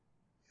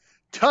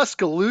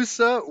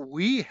Tuscaloosa,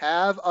 we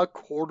have a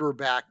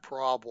quarterback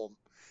problem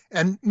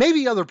and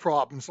maybe other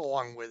problems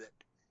along with it.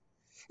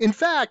 In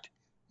fact,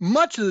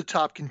 much of the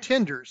top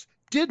contenders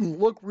didn't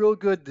look real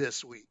good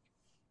this week.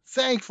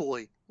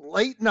 Thankfully,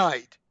 late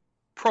night,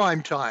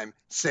 primetime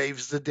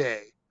saves the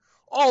day.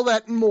 All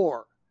that and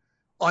more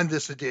on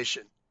this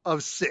edition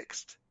of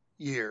Sixth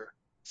Year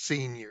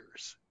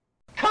Seniors.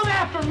 Come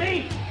after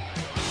me!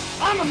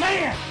 I'm a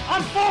man!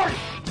 I'm 40!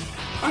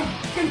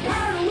 I'm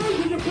tired of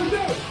losing to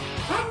Purdue!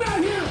 I'm not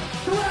here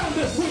to round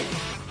this week!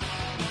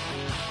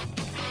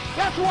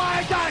 That's why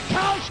I got a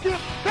college skip!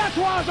 That's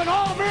why I was an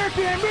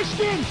All-American in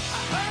Michigan!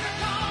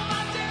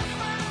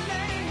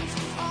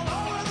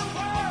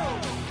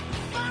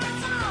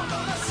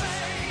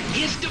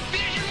 It's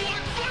Division I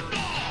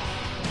football!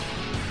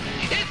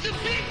 It's the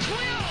Big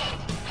 12!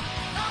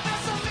 Now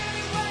there's so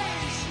many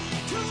ways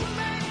to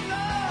make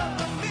love,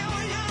 a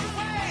million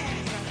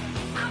ways.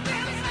 I'm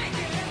barely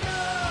making it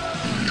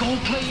up. Go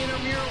play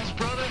intramurals,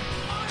 brother!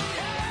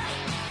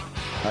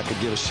 I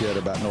could give a shit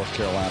about North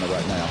Carolina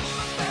right now.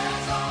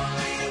 There's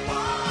only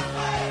one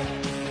way.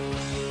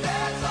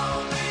 There's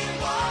only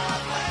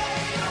one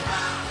way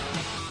around.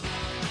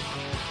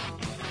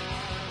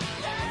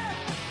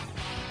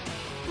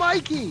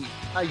 Mikey,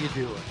 how you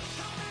doing?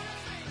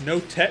 No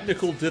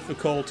technical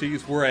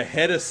difficulties. We're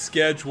ahead of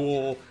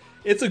schedule.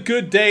 It's a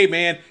good day,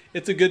 man.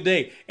 It's a good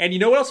day. And you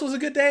know what else was a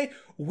good day?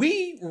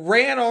 We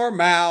ran our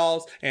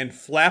mouths and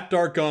flapped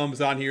our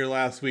gums on here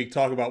last week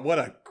talking about what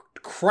a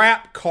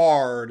crap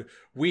card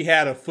we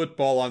had of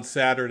football on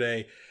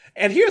Saturday.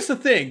 And here's the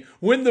thing.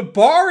 When the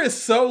bar is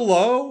so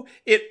low,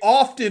 it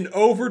often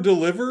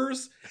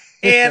over-delivers.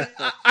 And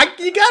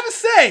you gotta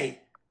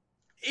say,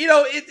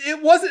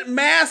 it wasn't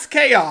mass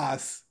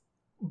chaos.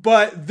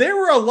 But there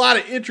were a lot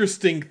of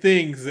interesting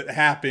things that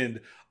happened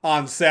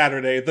on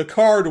Saturday. The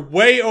card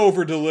way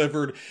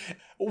over-delivered.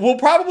 We'll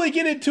probably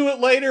get into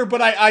it later,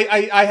 but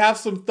I have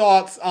some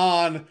thoughts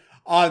on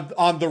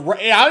the.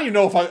 I don't even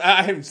know if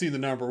I haven't seen the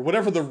number.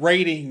 Whatever the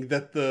rating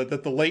that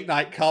the late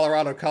night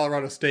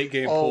Colorado State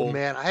game pulled. Oh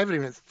man, I haven't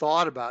even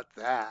thought about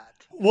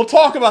that. We'll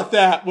talk about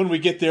that when we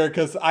get there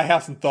because I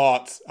have some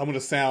thoughts. I'm going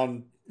to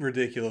sound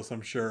ridiculous,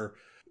 I'm sure,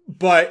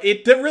 but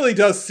it really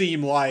does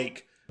seem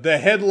like the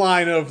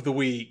headline of the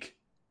week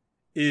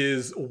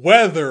is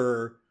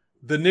whether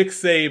the Nick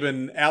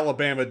Saban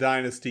Alabama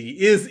dynasty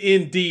is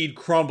indeed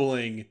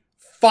crumbling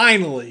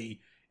finally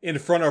in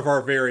front of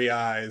our very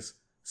eyes.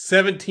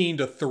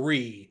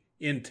 17-3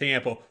 in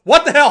Tampa.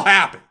 What the hell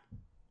happened?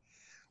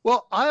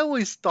 Well, I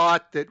always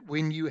thought that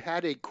when you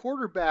had a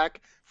quarterback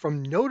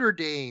from Notre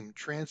Dame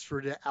transfer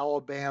to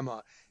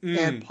Alabama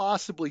and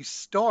possibly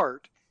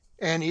start,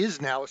 and is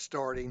now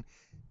starting,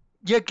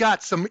 you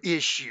got some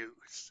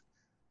issues.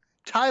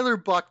 Tyler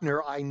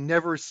Buchner, I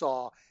never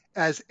saw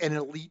as an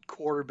elite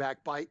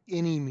quarterback by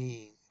any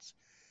means.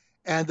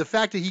 And the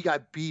fact that he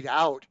got beat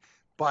out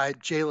by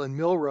Jalen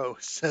Milroe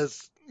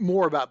says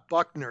more about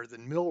Buchner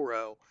than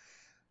Milroe.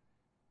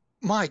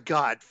 My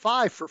God,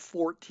 5 for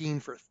 14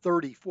 for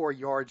 34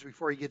 yards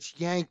before he gets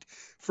yanked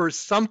for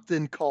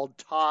something called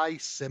Ty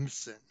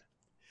Simpson.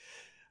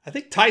 I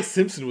think Ty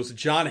Simpson was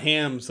John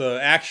Hamm's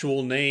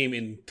actual name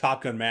in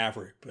Top Gun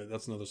Maverick, but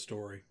that's another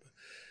story.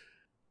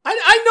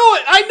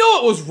 I know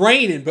it was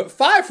raining, but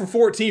 5 for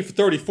 14 for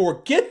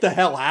 34, get the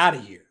hell out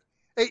of here.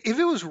 If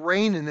it was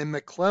raining, then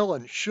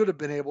McClellan should have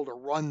been able to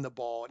run the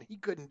ball, and he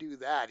couldn't do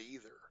that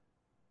either.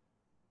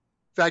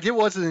 In fact, it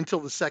wasn't until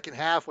the second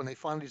half when they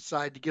finally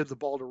decided to give the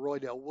ball to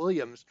Roydell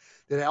Williams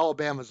that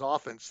Alabama's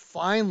offense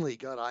finally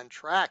got on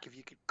track, if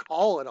you could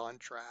call it on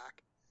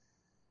track.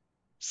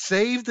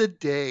 Saved the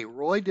day.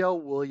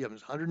 Roydell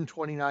Williams,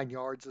 129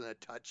 yards and a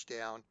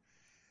touchdown.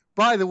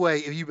 By the way,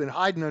 if you've been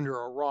hiding under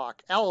a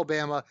rock,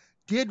 Alabama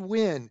did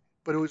win,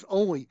 but it was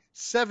only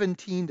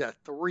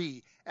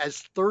 17-3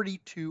 as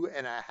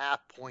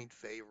 32.5-point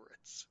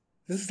favorites.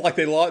 This is like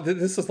they lost.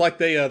 This is like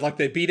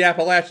they beat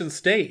Appalachian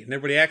State, and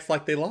everybody acts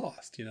like they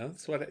lost.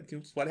 That's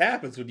what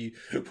happens when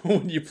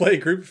you play a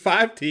Group of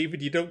 5 team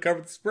and you don't cover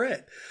the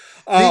spread.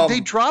 They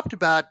dropped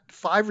about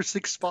 5 or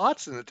 6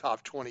 spots in the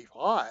top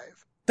 25.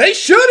 They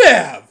should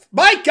have.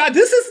 My God,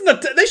 this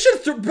isn't they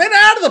should have been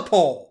out of the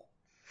poll.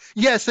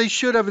 Yes, they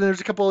should have, and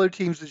there's a couple other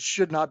teams that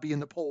should not be in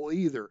the poll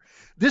either.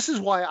 This is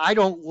why I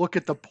don't look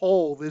at the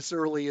poll this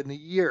early in the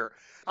year.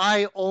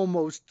 I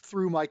almost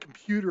threw my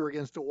computer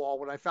against a wall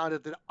when I found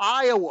out that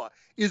Iowa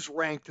is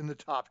ranked in the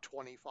top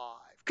 25.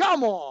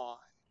 Come on.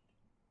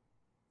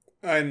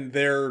 And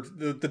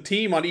the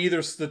teams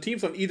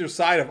on either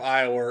side of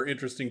Iowa are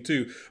interesting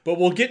too. But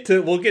we'll get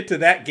to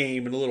that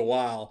game in a little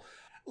while.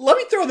 Let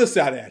me throw this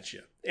out at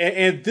you,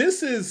 and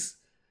this is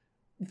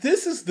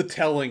the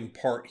telling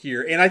part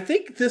here, and I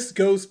think this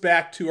goes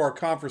back to our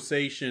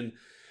conversation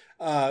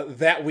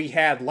that we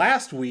had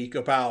last week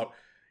about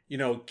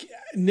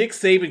Nick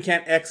Saban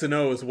can't X and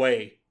O his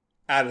way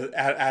out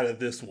of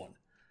this one.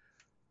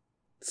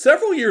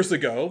 Several years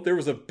ago, there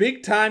was a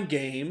big time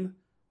game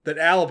that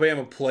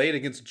Alabama played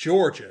against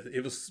Georgia.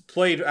 It was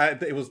played.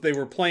 They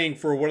were playing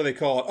for, what do they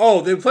call it? Oh,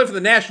 they were playing for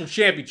the national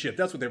championship.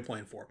 That's what they were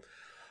playing for.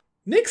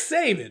 Nick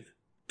Saban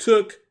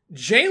took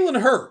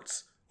Jalen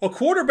Hurts, a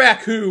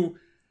quarterback who,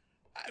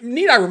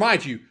 need I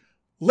remind you,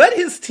 led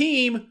his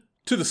team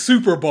to the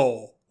Super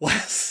Bowl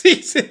last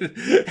season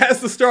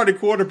as the starting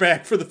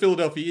quarterback for the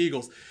Philadelphia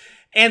Eagles,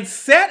 and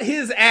sat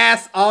his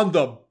ass on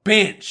the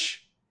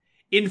bench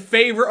in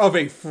favor of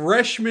a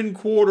freshman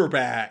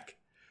quarterback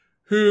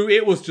who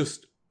it was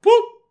just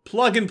boop,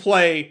 plug and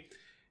play,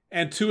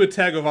 and Tua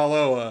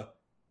Tagovailoa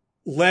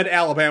led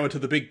Alabama to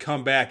the big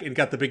comeback and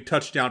got the big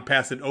touchdown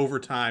pass in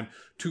overtime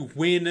to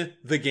win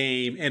the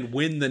game and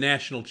win the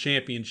national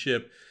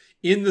championship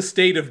in the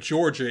state of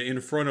Georgia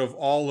in front of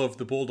all of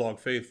the Bulldog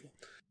faithful.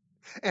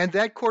 And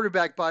that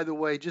quarterback, by the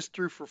way, just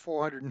threw for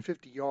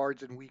 450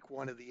 yards in week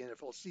 1 of the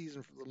NFL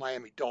season for the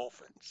Miami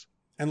Dolphins.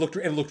 And looked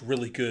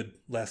really good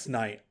last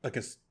night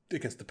against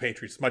the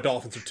Patriots. My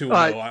Dolphins are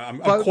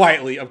 2-0. I'm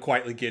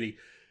quietly giddy.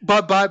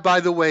 But by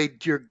the way,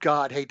 dear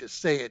God, hate to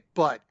say it,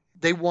 but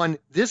they won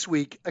this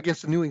week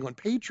against the New England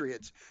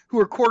Patriots, who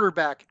are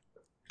quarterbacked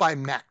by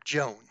Mac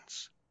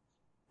Jones.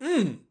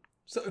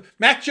 So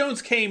Mac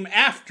Jones came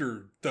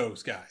after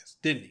those guys,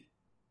 didn't he?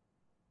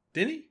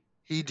 Didn't he?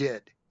 He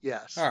did,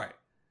 yes. All right.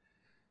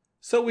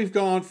 So we've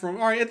gone from,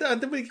 all right,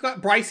 then we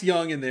got Bryce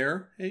Young in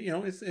there. You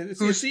know, it's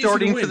who's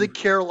starting for the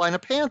Carolina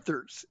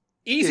Panthers.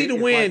 Easy to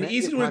win.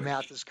 If my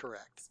math is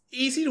correct.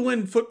 Easy to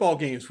win football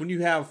games when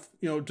you have,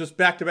 just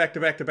back-to-back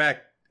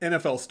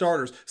NFL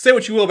starters. Say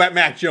what you will about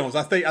Mac Jones.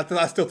 I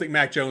still think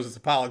Mac Jones is a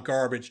pile of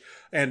garbage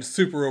and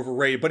super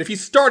overrated. But if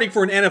he's starting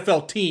for an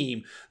NFL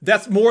team,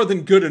 that's more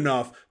than good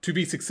enough to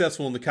be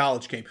successful in the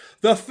college game.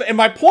 And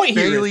my point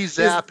here Bailey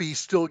Zappe's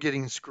still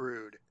getting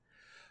screwed.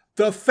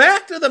 The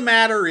fact of the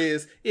matter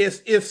is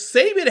if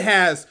Saban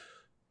has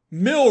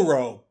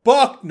Milroe,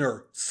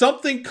 Buckner,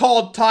 something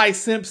called Ty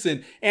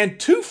Simpson, and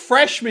 2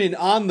 freshmen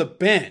on the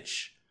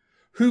bench,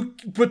 who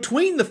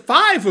between the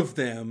 5 of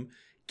them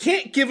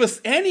can't give us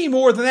any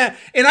more than that.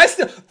 And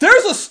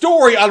there's a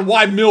story on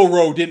why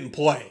Milroe didn't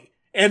play,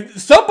 and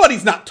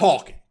somebody's not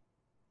talking.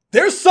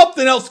 There's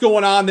something else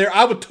going on there.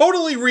 I would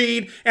totally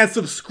read and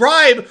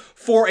subscribe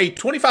for a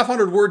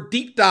 2,500 word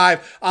deep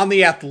dive on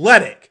The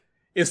Athletic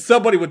if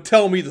somebody would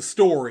tell me the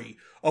story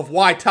of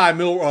why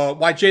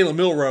why Jalen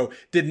Milroe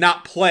did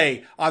not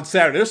play on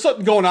Saturday. There's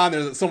something going on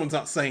there that someone's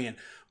not saying.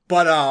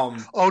 But oh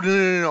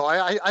no!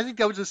 I think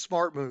that was a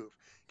smart move,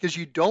 because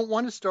you don't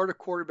want to start a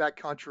quarterback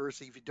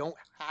controversy if you don't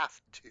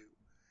have to.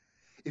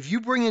 If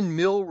you bring in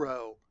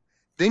Milroe,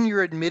 then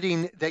you're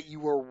admitting that you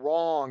were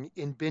wrong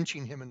in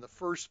benching him in the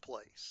first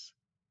place.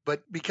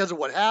 But because of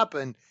what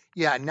happened,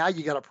 yeah, now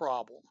you got a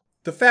problem.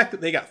 The fact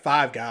that they got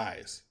 5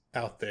 guys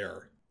out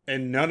there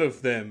and none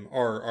of them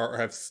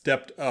have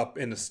stepped up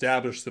and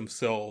established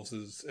themselves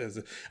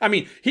as I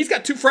mean, he's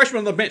got 2 freshmen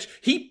on the bench.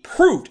 He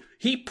proved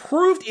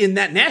in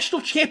that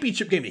national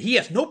championship game that he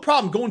has no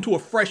problem going to a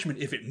freshman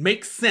if it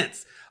makes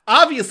sense.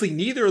 Obviously,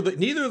 neither of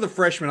the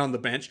freshmen on the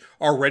bench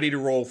are ready to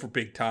roll for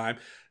big time.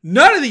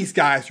 None of these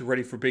guys are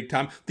ready for big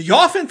time. The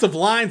offensive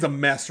line's a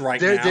mess now.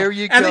 There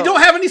you go. And they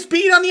don't have any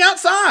speed on the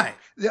outside.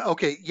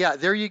 Okay, yeah,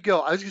 there you go.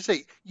 I was going to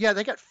say, yeah,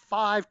 they got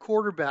 5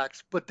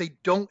 quarterbacks, but they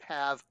don't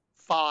have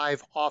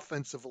 5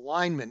 offensive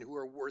linemen who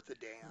are worth a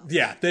damn.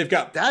 Yeah, they've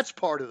got... That's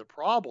part of the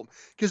problem,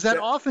 because that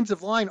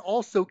offensive line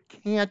also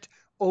can't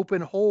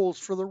open holes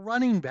for the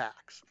running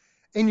backs.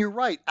 And you're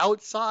right,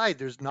 outside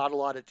there's not a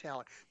lot of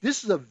talent.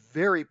 This is a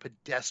very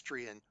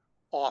pedestrian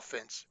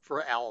offense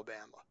for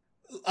Alabama.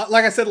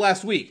 Like I said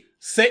last week,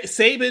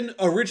 Saban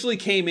originally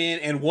came in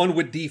and won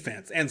with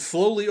defense, and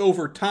slowly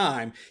over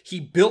time, he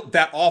built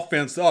that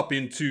offense up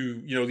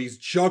into, these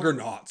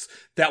juggernauts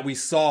that we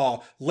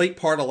saw late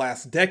part of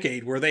last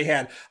decade, where they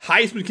had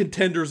Heisman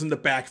contenders in the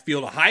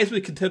backfield, a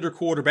Heisman contender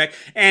quarterback,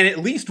 and at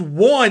least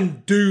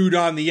one dude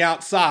on the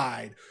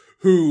outside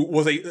who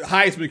was a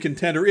Heisman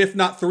contender, if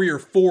not 3 or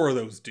 4 of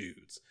those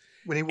dudes.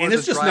 When he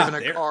wasn't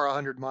driving a car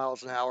 100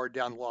 miles an hour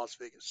down the Las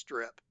Vegas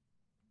Strip.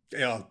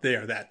 Yeah,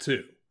 that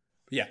too.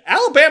 Yeah,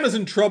 Alabama's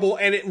in trouble,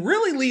 and it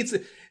really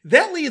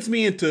leads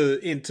me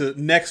into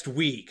next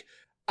week.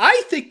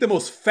 I think the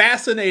most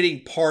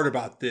fascinating part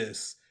about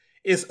this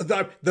is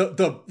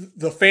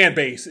the fan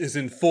base is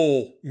in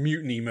full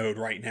mutiny mode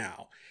right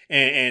now.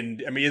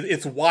 And I mean,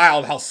 it's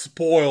wild how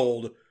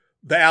spoiled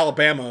the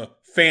Alabama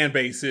fan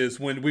base is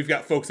when we've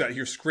got folks out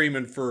here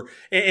screaming for,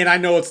 and I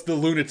know it's the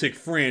lunatic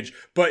fringe,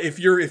 but if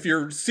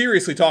you're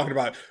seriously talking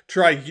about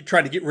trying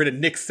to get rid of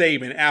Nick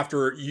Saban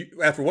after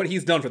what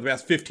he's done for the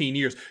past 15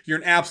 years, you're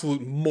an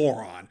absolute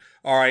moron.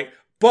 All right.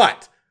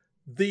 But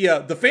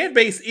the fan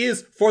base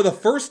is, for the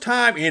first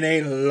time in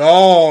a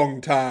long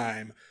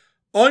time,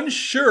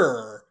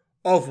 unsure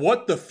of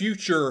what the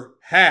future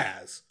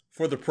has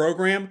for the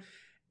program.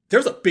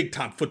 There's a big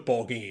time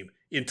football game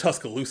in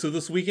Tuscaloosa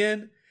this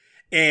weekend,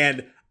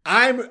 and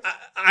I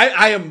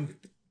am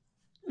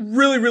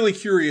really, really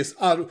curious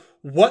on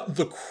what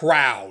the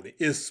crowd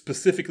is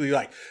specifically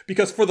like,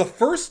 because for the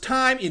first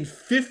time in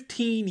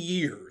 15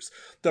 years,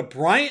 the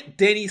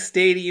Bryant-Denny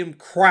Stadium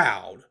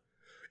crowd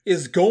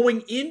is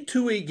going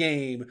into a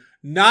game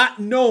not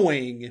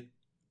knowing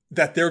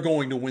that they're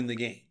going to win the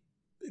game.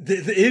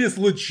 It is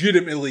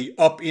legitimately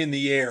up in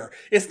the air.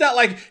 It's not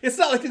like this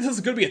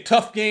is going to be a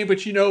tough game,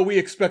 but we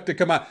expect to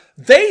come out.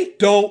 They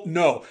don't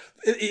know.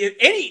 If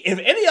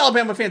any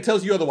Alabama fan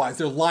tells you otherwise,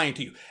 they're lying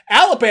to you.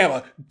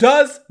 Alabama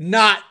does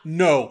not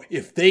know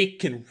if they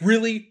can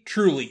really,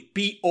 truly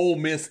beat Ole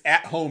Miss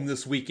at home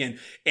this weekend.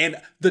 And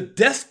the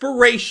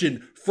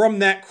desperation from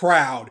that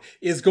crowd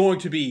is going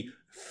to be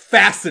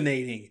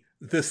fascinating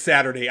this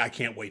Saturday. I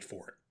can't wait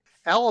for it.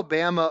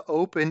 Alabama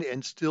opened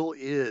and still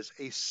is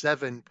a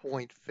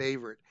 7-point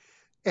favorite.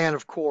 And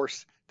of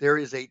course, there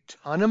is a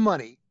ton of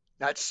money,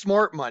 not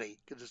smart money,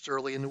 because it's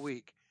early in the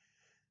week,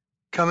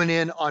 coming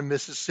in on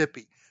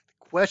Mississippi.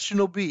 The question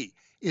will be,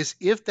 is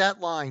if that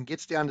line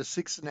gets down to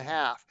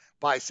 6.5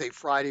 by, say,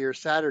 Friday or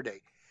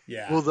Saturday,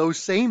 will those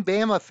same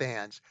Bama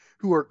fans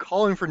who are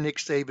calling for Nick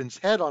Saban's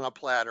head on a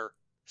platter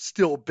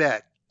still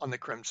bet on the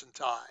Crimson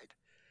Tide?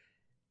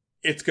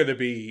 It's gonna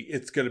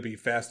be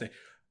fascinating.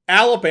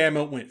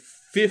 Alabama went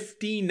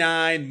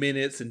 59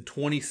 minutes and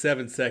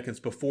 27 seconds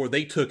before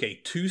they took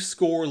a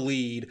 2-score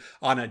lead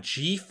on a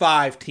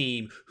G5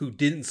 team who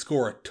didn't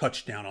score a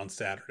touchdown on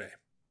Saturday.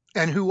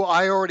 And who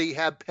I already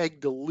have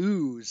pegged to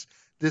lose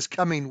this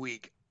coming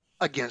week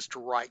against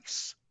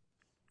Rice.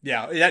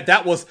 Yeah,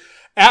 that was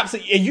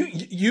absolutely. And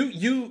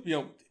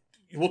you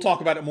we'll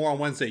talk about it more on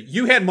Wednesday.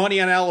 You had money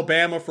on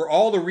Alabama for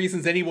all the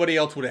reasons anybody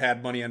else would have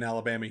had money on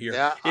Alabama here.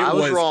 Yeah, I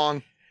was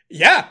wrong.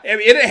 Yeah, I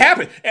mean, it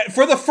happened. And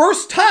for the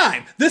first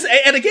time, this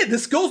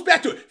goes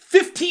back to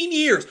 15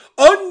 years.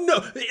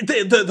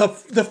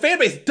 The fan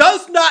base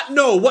does not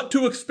know what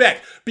to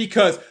expect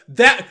because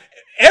that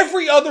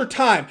every other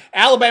time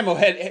Alabama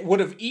would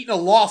have eaten a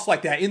loss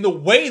like that in the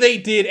way they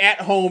did at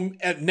home,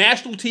 at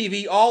national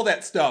TV, all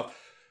that stuff.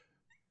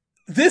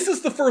 This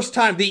is the first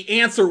time the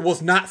answer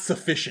was not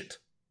sufficient.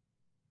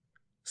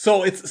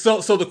 So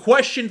the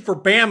question for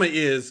Bama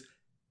is,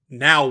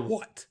 now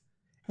what?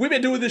 We've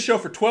been doing this show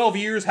for 12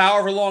 years,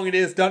 however long it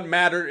is, doesn't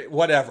matter,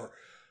 whatever.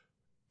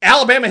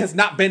 Alabama has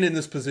not been in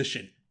this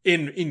position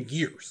in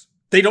years.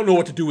 They don't know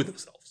what to do with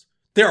themselves.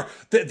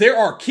 There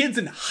are kids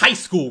in high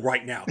school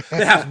right now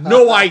that have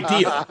no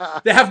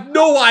idea. They have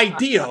no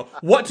idea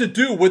what to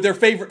do with their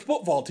favorite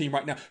football team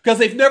right now because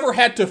they've never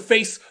had to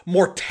face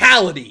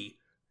mortality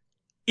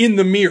in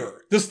the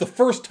mirror. This is the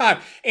first time.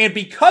 And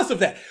because of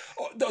that,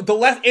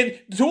 and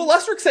to a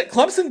lesser extent,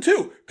 Clemson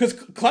too, because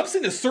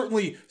Clemson is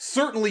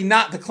certainly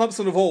not the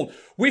Clemson of old.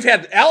 We've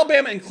had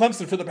Alabama and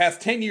Clemson for the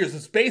past 10 years.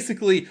 It's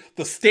basically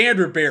the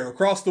standard bearer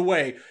across the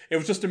way. It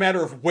was just a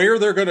matter of where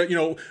they're going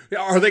to,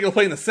 are they going to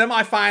play in the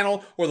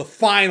semifinal or the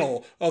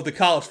final of the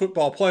college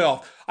football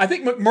playoff? I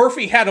think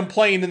McMurphy had them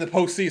playing in the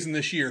postseason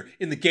this year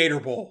in the Gator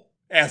Bowl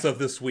as of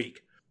this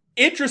week.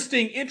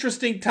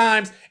 Interesting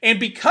times. And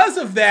because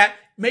of that,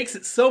 makes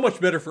it so much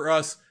better for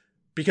us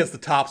because the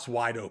top's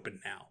wide open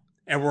now.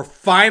 And we're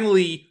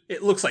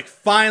it looks like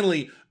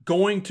finally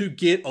going to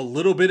get a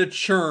little bit of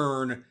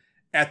churn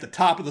at the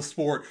top of the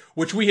sport,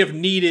 which we have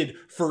needed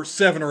for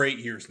 7 or 8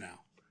 years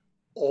now.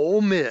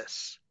 Ole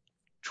Miss,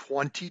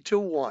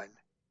 20-1,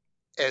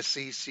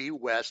 SEC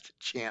West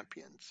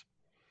champions.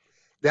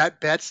 That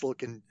bet's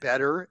looking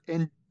better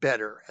and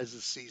better as the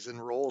season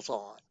rolls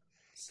on.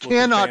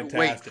 Cannot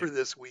wait for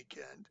this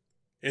weekend.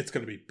 It's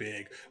going to be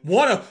big.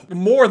 One of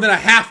more than a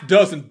half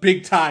dozen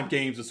big time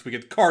games this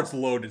weekend. Cards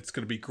loaded. It's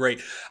going to be great.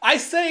 I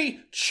say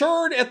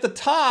churn at the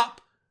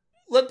top.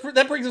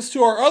 That brings us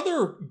to our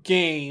other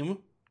game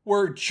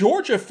where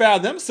Georgia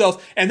found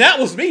themselves, and that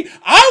was me.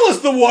 I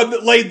was the one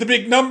that laid the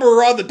big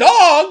number on the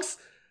dogs.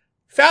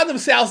 Found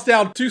themselves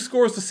down 2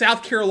 scores to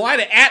South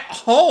Carolina at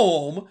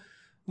home.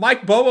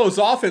 Mike Bobo's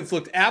offense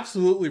looked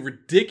absolutely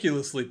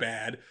ridiculously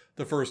bad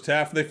the first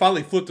half. They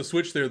finally flipped the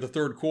switch there the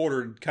third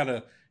quarter and kind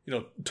of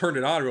turned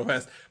it on real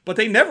fast. But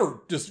they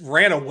never just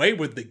ran away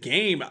with the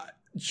game.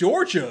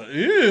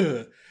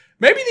 Georgia,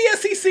 maybe the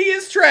SEC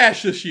is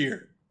trash this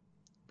year.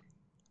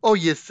 Oh,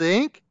 you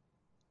think?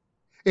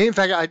 In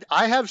fact,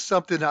 I have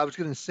something I was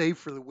going to save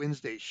for the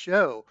Wednesday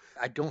show.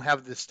 I don't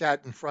have the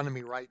stat in front of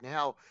me right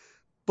now.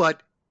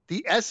 But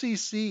the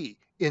SEC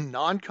in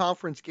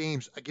non-conference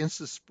games against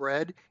the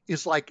spread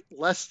is like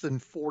less than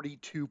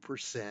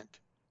 42%.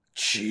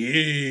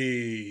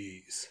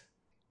 Jeez.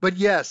 But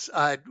yes,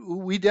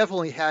 we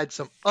definitely had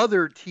some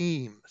other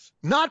teams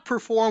not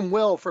perform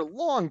well for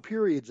long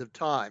periods of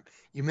time.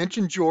 You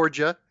mentioned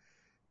Georgia.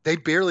 They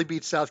barely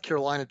beat South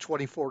Carolina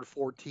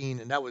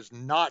 24-14, and that was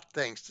not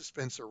thanks to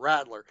Spencer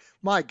Rattler.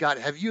 My God,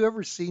 have you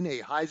ever seen a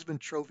Heisman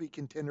Trophy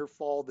contender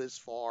fall this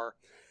far?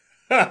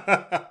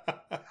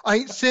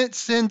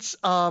 Since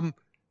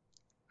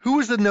who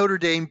was the Notre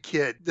Dame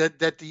kid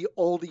that the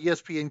old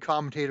ESPN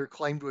commentator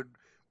claimed would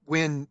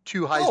win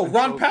 2 Heisman Trophies? Oh,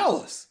 Ron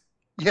Pallas.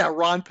 Yeah,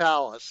 Ron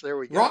Pallas. There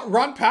we go.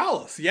 Ron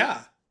Pallas,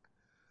 yeah.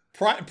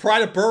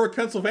 Pride of Berwick,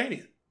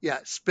 Pennsylvania. Yeah,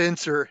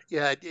 Spencer.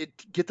 Yeah,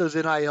 get those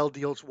NIL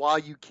deals while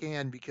you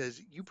can because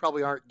you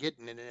probably aren't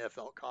getting an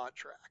NFL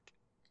contract.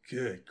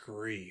 Good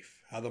grief.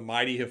 How the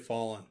mighty have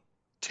fallen.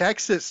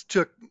 Texas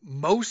took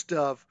most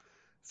of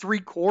 3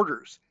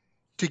 quarters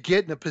to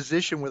get in a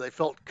position where they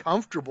felt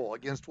comfortable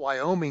against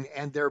Wyoming,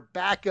 and their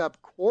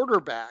backup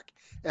quarterback,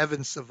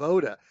 Evan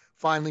Svoboda,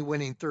 finally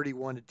winning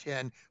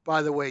 31-10.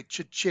 By the way,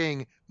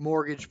 cha-ching,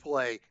 mortgage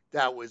play,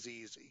 that was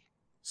easy.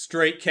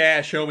 Straight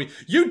cash, homie.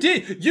 You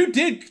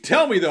did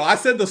tell me though. I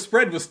said the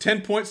spread was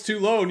 10 points too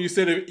low, and you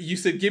said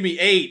give me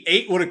 8.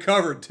 8 would have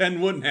covered,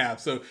 10 wouldn't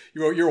have. So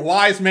you're a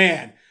wise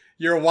man.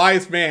 You're a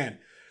wise man.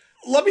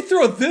 Let me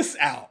throw this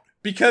out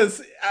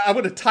because I'm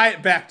going to tie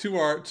it back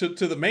to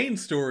to the main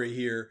story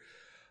here.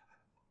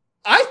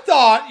 I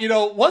thought,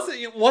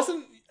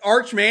 wasn't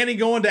Arch Manning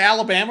going to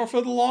Alabama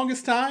for the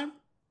longest time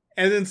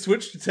and then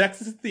switched to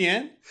Texas at the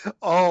end?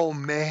 Oh,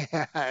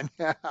 man.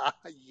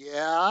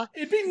 Yeah.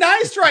 It'd be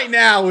nice right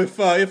now if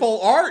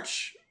old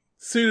Arch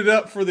suited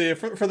up for the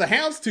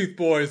Houndstooth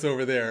boys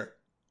over there,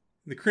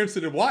 the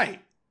Crimson and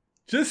White.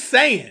 Just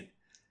saying.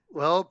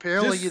 Well,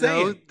 apparently,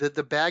 that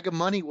the bag of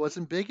money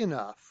wasn't big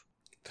enough.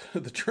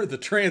 The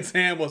Trans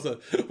Am was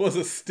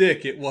a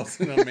stick. It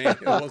wasn't a man.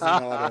 It wasn't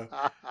an auto.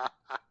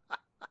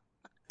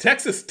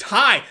 Texas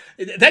tie.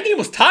 That game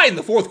was tied in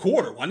the fourth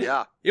quarter, wasn't it?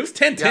 Yeah. It was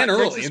 10-10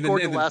 early. Texas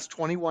scored the last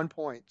 21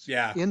 points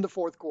in the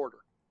fourth quarter.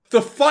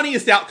 The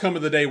funniest outcome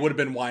of the day would have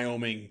been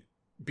Wyoming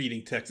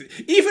beating Texas.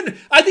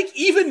 I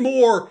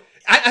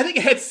think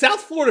had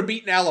South Florida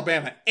beaten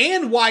Alabama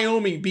and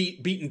Wyoming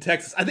beaten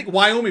Texas, I think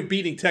Wyoming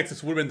beating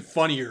Texas would have been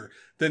funnier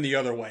than the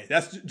other way.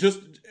 That's just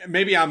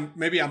maybe I'm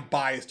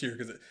biased here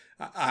because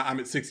I'm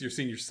at 6th year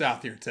senior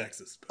South here in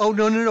Texas. Oh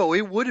no!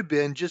 It would have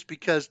been just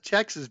because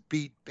Texas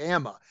beat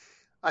Bama.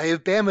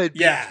 If Bama had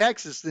beat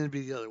Texas, then it'd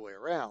be the other way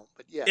around.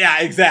 But yeah. Yeah,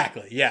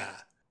 exactly. Yeah.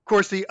 Of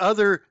course, the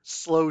other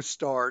slow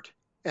start,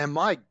 and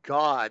my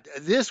God,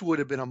 this would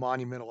have been a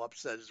monumental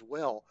upset as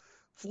well.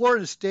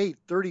 Florida State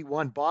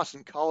 31,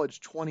 Boston College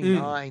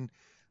 29.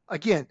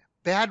 Again,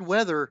 bad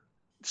weather.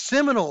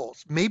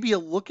 Seminoles, maybe a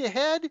look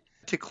ahead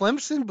to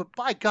Clemson, but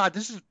by God,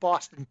 this is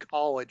Boston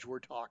College we're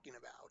talking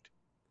about.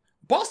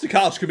 Boston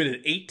College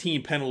committed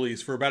 18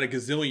 penalties for about a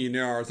gazillion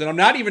yards, and I'm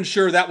not even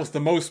sure that was the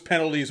most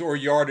penalties or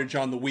yardage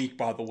on the week,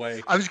 by the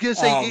way. I was going to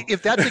say,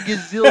 if that's a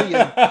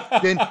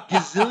gazillion, then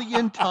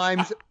gazillion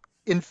times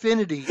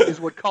infinity is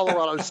what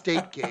Colorado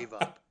State gave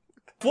up.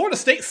 Florida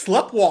State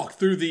sleptwalked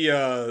through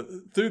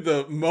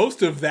the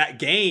most of that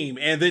game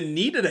and then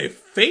needed a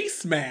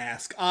face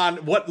mask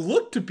on what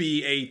looked to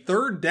be a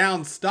third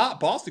down stop.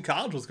 Boston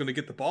College was going to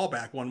get the ball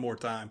back one more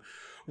time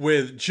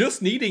with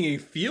just needing a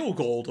field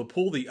goal to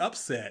pull the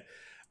upset.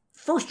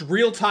 First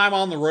real time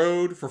on the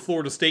road for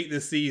Florida State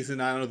this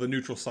season. I don't know, the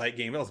neutral site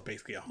game. That was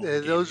basically a home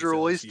game. Those are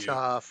always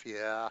tough,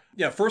 yeah.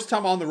 Yeah, first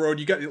time on the road.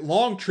 You got a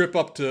long trip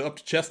up to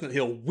Chestnut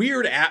Hill.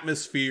 Weird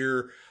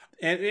atmosphere.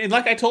 And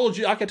like I told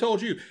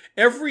you,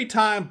 every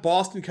time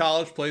Boston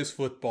College plays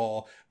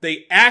football,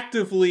 they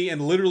actively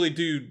and literally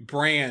do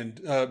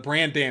brand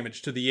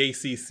damage to the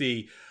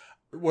ACC.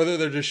 Whether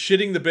they're just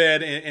shitting the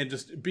bed and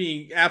just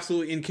being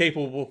absolutely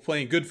incapable of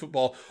playing good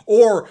football,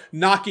 or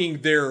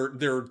knocking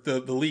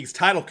the league's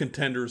title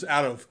contenders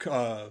out of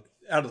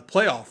the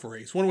playoff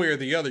race, one way or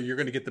the other, you're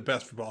going to get the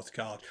best for Boston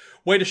College.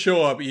 Way to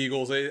show up,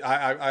 Eagles!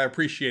 I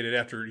appreciate it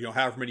after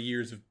however many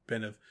years have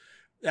been of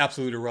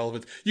absolute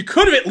irrelevance. You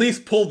could have at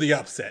least pulled the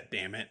upset.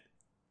 Damn it!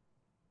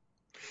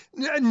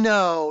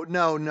 No,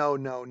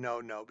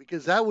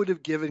 because that would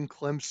have given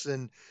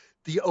Clemson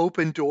the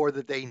open door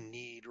that they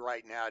need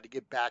right now to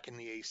get back in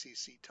the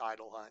ACC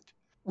title hunt.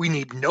 We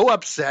need no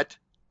upset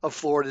of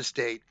Florida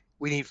State.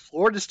 We need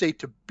Florida State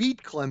to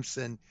beat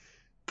Clemson,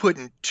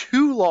 putting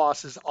 2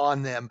 losses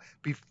on them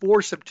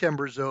before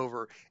September's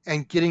over,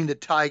 and getting the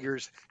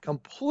Tigers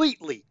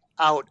completely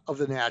out of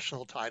the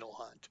national title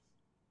hunt.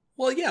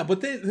 Well, yeah,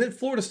 but then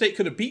Florida State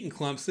could have beaten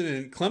Clemson,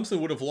 and Clemson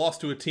would have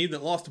lost to a team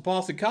that lost to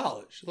Boston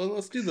College.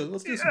 Let's do some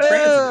transitive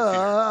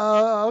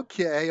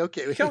here.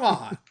 Okay. Come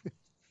on.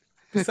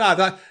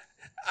 Besides,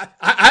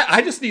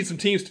 I just need some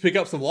teams to pick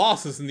up some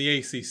losses in the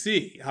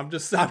ACC. I'm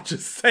just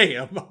saying,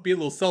 I'm being a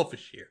little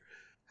selfish here.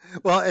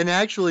 Well, and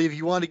actually, if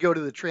you want to go to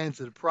the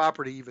transitive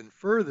property even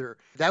further,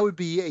 that would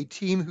be a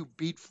team who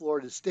beat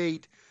Florida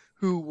State,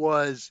 who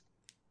was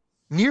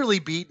nearly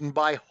beaten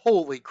by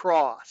Holy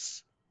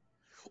Cross,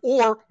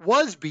 or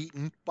was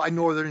beaten by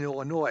Northern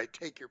Illinois.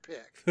 Take your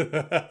pick.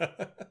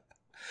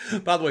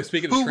 By the way,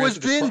 speaking of who was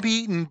then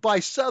beaten by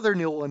Southern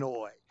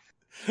Illinois.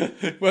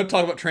 We'll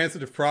talk about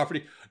transitive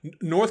property.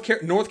 North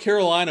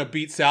Carolina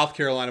beat South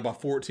Carolina by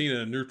 14 at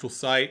a neutral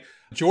site.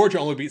 Georgia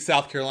only beat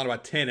South Carolina by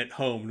 10 at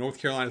home. North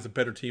Carolina is a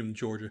better team than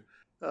Georgia.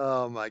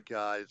 Oh my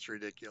God, it's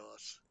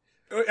ridiculous.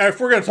 If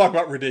we're going to talk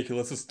about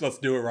ridiculous, let's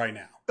do it right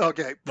now.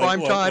 Okay,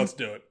 prime time. Let's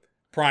do it.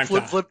 Prime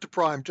time. Flip to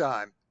prime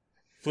time.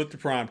 Flip to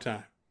prime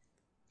time.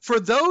 For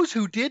those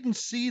who didn't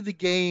see the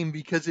game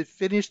because it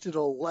finished at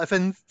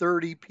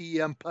 11:30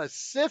 p.m.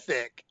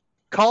 Pacific,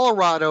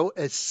 Colorado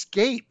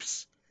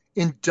escapes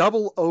in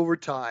double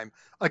overtime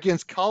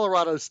against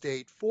Colorado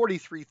State,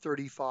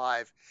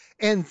 43-35.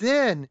 And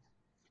then,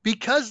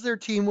 because their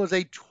team was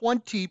a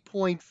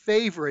 20-point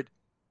favorite,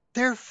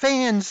 their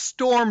fans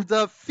stormed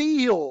the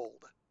field.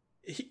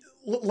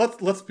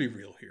 Let's be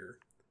real here.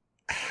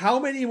 how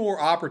many more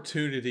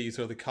opportunities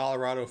are the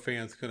Colorado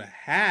fans going to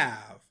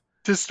have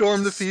to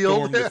storm the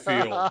field? Storm the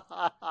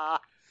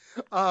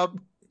field.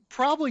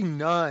 Probably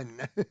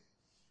none.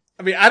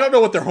 I mean, I don't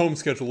know what their home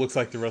schedule looks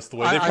like the rest of the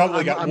way. They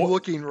probably I'm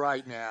looking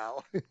right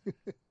now.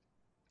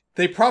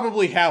 They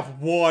probably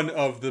have one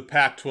of the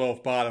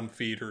Pac-12 bottom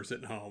feeders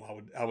at home,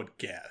 I would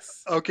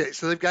guess. Okay,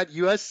 so they've got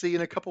USC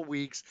in a couple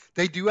weeks.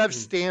 They do have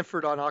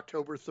Stanford on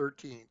October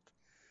 13th.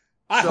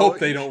 I hope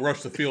they don't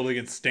rush the field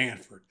against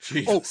Stanford.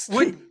 Jesus. Oh,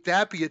 wouldn't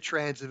that be a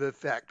transitive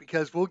effect?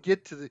 Because we'll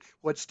get to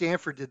what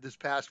Stanford did this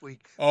past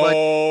week.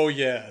 Oh,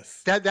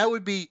 yes. That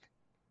would be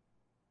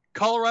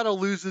Colorado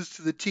loses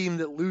to the team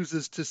that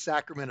loses to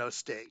Sacramento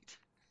State.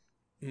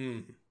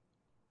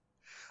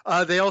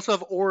 They also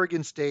have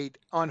Oregon State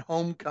on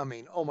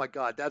homecoming. Oh, my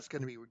God, that's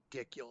going to be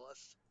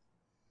ridiculous.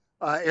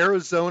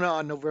 Arizona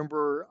on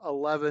November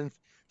 11th.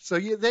 So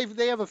yeah,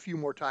 they have a few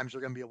more times they're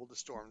going to be able to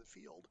storm the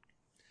field.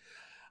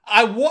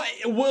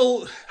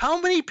 How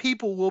many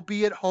people will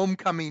be at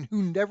homecoming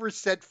who never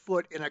set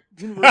foot in a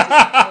University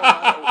of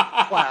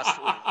Colorado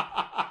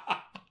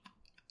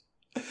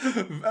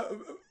classroom?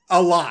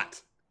 A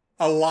lot.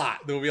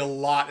 There will be a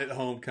lot at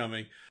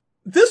homecoming.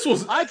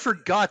 I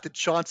forgot that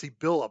Chauncey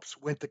Billups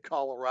went to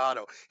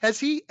Colorado. Has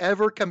he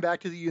ever come back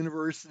to the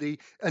university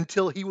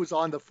until he was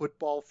on the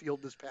football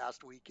field this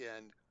past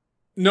weekend?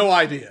 No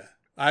idea.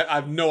 I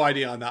have no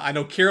idea on that. I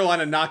know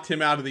Carolina knocked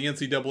him out of the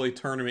NCAA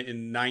tournament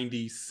in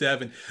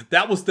 '97.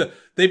 That was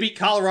they beat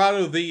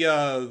Colorado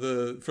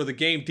for the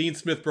game. Dean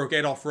Smith broke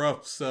Adolph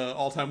Rupp's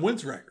all-time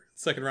wins record,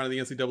 second round of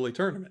the NCAA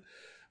tournament,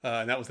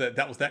 and that was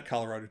that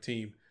Colorado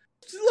team.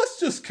 Let's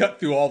just cut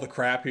through all the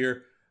crap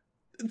here.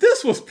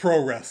 This was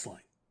pro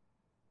wrestling.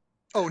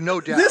 Oh,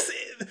 no doubt.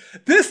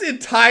 This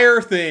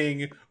entire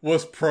thing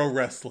was pro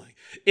wrestling.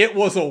 It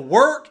was a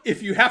work.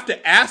 If you have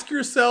to ask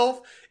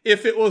yourself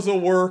if it was a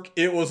work,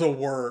 it was a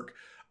work.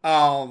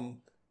 Dion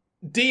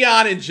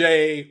and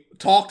Jay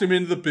talked him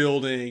into the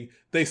building.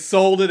 They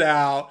sold it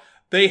out.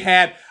 They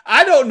had,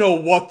 I don't know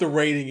what the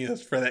rating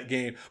is for that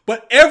game,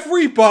 but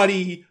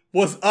everybody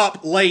was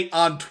up late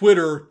on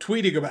Twitter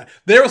tweeting about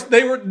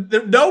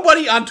it.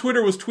 Nobody on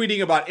Twitter was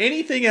tweeting about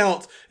anything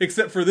else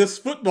except for this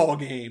football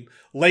game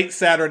late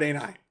Saturday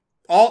night.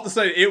 All to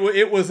say,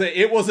 it was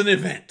an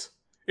event.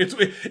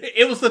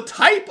 It was the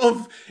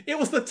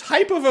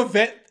type of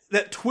event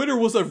that Twitter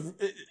was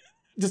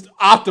just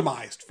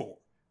optimized for.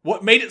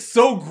 What made it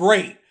so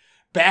great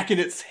back in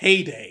its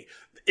heyday,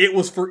 it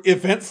was for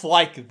events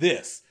like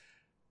this.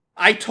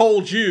 I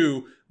told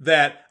you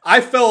that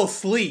I fell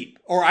asleep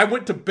or I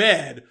went to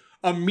bed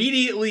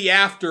immediately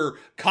after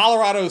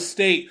Colorado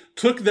State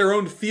took their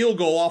own field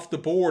goal off the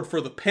board for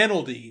the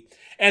penalty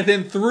and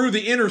then threw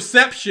the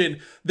interception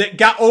that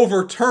got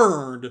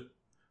overturned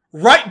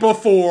right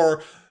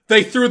before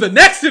they threw the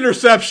next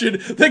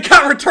interception that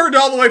got returned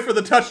all the way for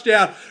the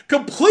touchdown,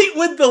 complete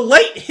with the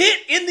late hit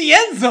in the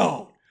end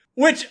zone.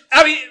 Which,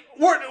 I mean,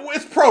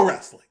 it's pro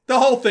wrestling. The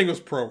whole thing was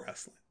pro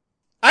wrestling.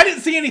 I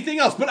didn't see anything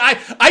else, but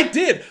I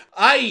did.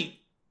 I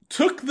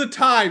took the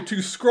time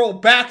to scroll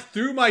back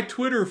through my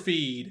Twitter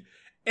feed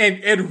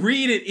and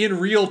read it in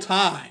real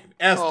time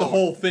as the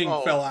whole thing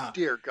fell out.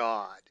 Dear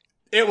God.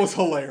 It was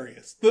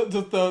hilarious.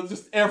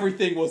 Just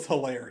everything was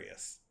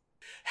hilarious.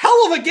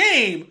 Hell of a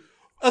game,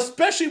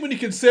 especially when you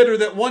consider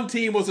that one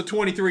team was a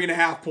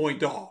 23.5 point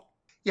dog.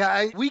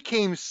 Yeah, we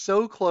came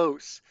so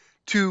close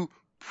to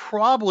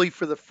probably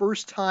for the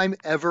first time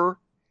ever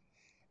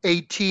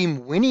a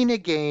team winning a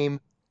game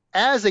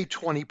as a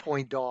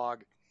 20-point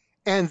dog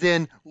and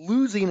then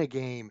losing a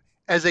game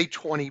as a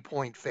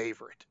 20-point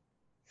favorite.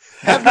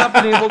 Have not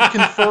been able to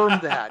confirm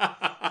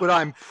that, but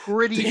I'm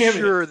pretty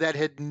sure that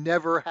had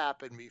never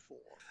happened before.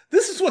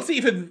 This is what's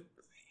even,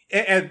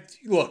 and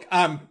look,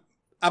 I'm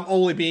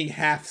only being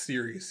half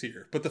serious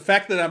here, but the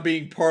fact that I'm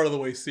being part of the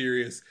way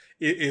serious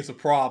is a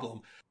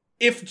problem.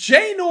 If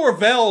Jay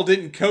Norvell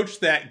didn't coach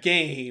that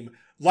game,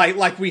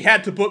 like we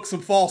had to book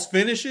some false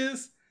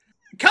finishes,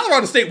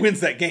 Colorado State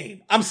wins that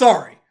game. I'm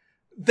sorry.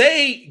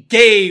 They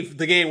gave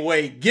the game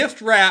away.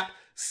 Gift wrap,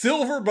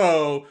 silver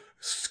bow,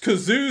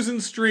 kazoos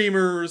and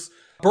streamers,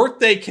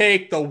 birthday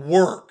cake, the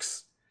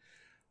works.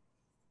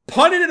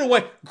 Punted it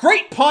away.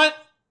 Great punt.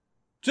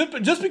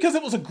 Just because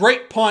it was a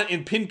great punt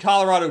and pinned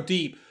Colorado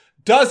deep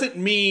doesn't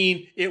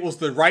mean it was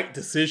the right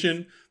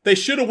decision. They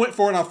should have went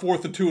for it on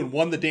 4th and 2 and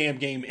won the damn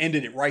game,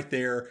 ended it right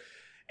there.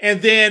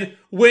 And then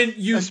when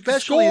you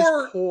especially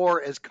as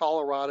poor as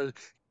Colorado,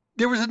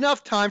 there was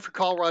enough time for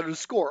Colorado to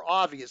score,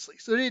 obviously.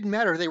 So it didn't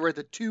matter if they were at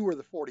the 2 or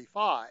the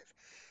 45.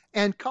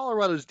 And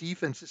Colorado's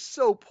defense is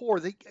so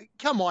poor.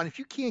 Come on, if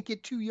you can't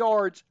get 2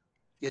 yards,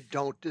 you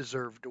don't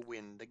deserve to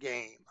win the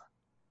game.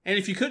 And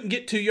if you couldn't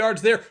get 2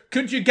 yards there,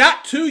 could you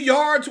got 2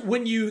 yards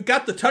when you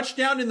got the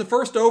touchdown in the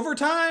first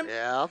overtime?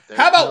 Yeah.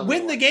 How about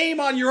win the game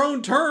on your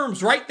own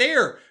terms right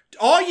there?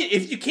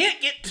 If you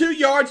can't get 2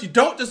 yards, you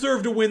don't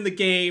deserve to win the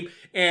game.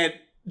 And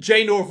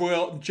Jay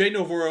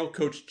Norvell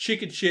coached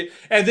chicken shit,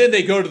 and then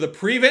they go to the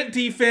prevent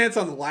defense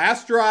on the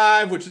last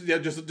drive, which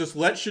just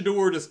let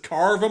Shedeur just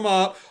carve them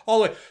up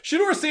all the way.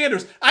 Shedeur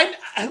Sanders, I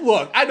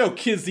know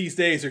kids these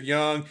days are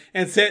young,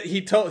 and said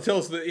he tells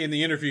us in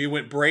the interview he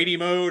went Brady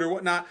mode or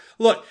whatnot.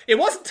 Look, it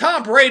wasn't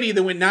Tom Brady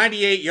that went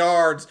 98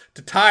 yards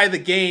to tie the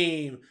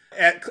game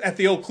at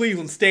the old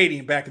Cleveland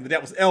Stadium back in the day.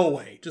 That was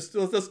Elway. Just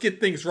let's get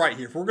things right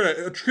here. If we're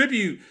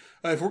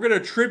gonna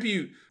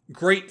attribute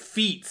great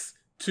feats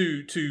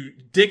to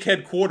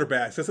dickhead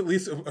quarterbacks, let's at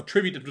least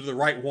attribute them to the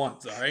right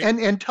ones, all right?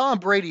 And Tom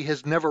Brady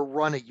has never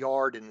run a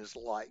yard in his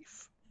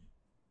life.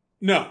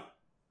 No.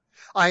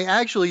 I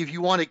actually, if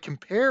you want to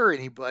compare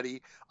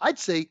anybody, I'd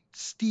say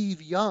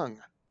Steve Young.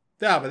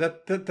 Yeah,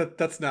 but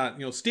that's not,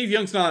 Steve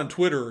Young's not on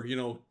Twitter,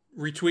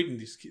 retweeting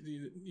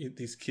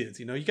these kids,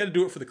 you got to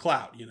do it for the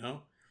clout, you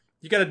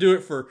got to do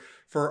it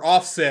for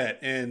Offset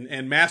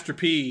and Master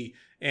P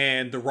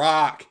and The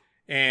Rock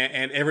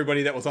and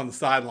everybody that was on the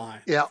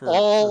sideline. Yeah, for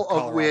all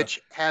Colorado. of which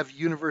have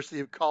University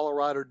of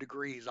Colorado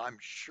degrees, I'm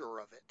sure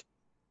of it.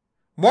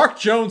 Mark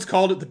Jones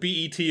called it the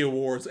BET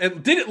Awards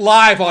and did it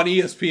live on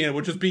ESPN,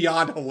 which is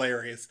beyond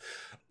hilarious.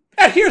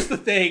 And here's the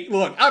thing.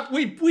 Look,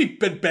 we've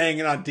been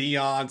banging on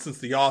Deion since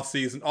the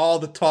offseason, all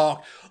the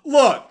talk.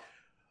 Look,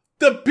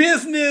 the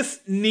business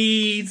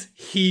needs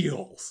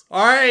heels,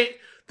 all right?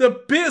 The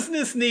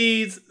business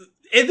needs...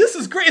 And this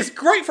is great. It's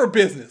great for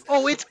business.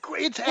 Oh, it's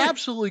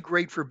absolutely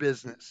great for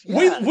business.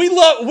 Yes. We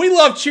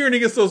love cheering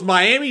against those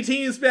Miami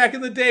teams back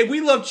in the day.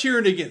 We love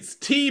cheering against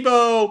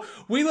Tebow.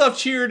 We love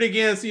cheering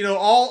against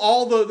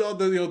all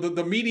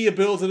the media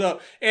builds it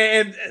up,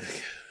 and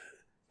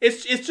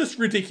it's just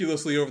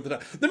ridiculously over the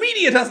top. The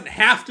media doesn't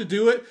have to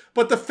do it,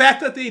 but the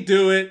fact that they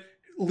do it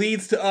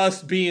leads to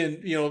us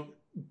being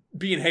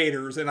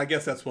haters, and I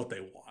guess that's what they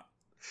want.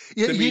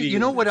 You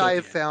know what I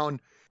have found?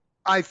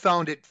 I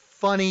found it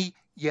funny.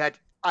 Yet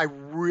I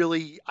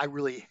really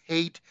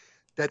hate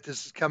that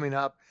this is coming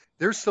up.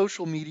 There's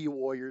social media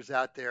warriors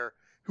out there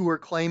who are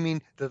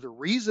claiming that the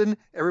reason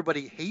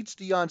everybody hates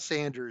Deion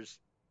Sanders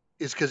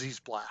is because he's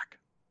black.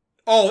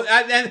 Oh,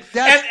 that's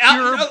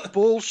pure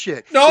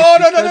bullshit. No.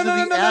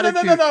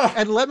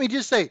 And let me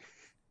just say,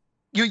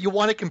 you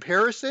want a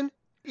comparison?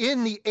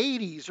 In the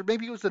 80s, or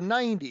maybe it was the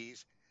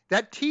 90s,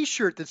 that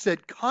T-shirt that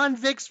said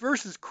 "Convicts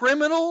versus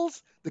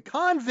Criminals." The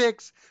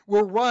convicts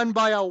were run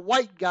by a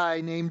white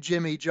guy named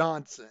Jimmy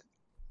Johnson.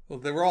 Well,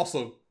 there were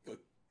also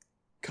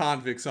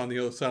convicts on the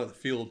other side of the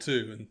field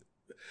too. And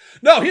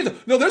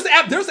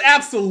there's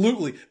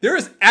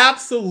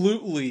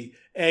absolutely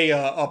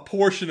a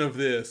portion of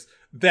this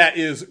that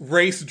is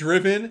race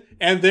driven,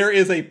 and there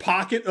is a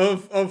pocket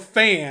of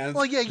fans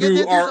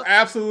who are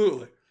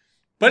absolutely.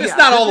 But it's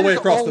not all the way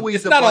across the.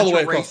 It's not all the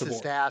way across the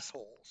board.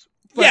 Assholes.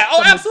 But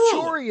absolutely. The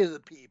majority of the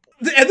people.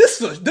 And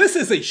this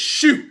is a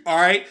shoot, all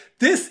right?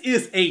 This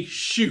is a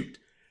shoot.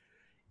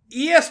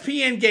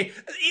 ESPN game.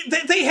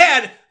 They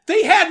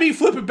had me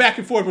flipping back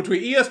and forth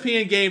between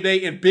ESPN Game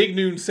Day and Big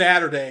Noon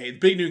Saturday,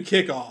 Big Noon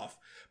Kickoff.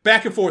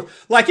 Back and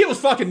forth. Like it was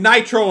fucking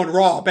Nitro and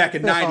Raw back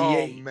in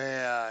 98. Oh,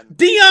 man.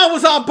 Deion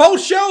was on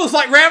both shows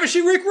like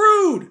Ravishing Rick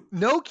Rude.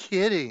 No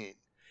kidding.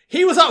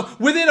 He was on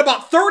within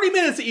about 30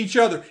 minutes of each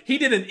other. He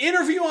did an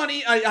interview on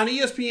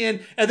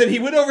ESPN, and then he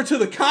went over to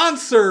the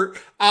concert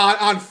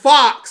on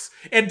Fox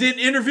and did an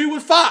interview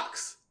with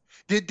Fox.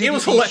 Did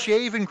he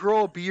shave and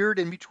grow a beard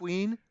in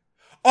between?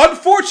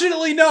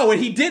 Unfortunately, no. And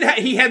he did.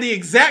 He had the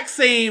exact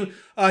same.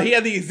 He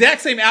had the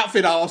exact same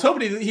outfit on. I was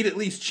hoping he'd at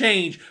least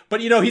change, but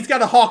he's got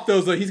to hawk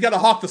those. He's got to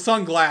hawk the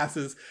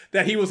sunglasses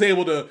that he was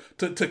able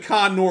to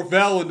con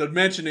Norvell into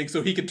mentioning,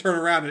 so he could turn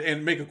around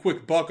and make a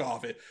quick buck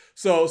off it.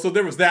 So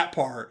there was that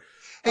part.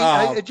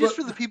 Hey,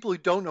 for the people who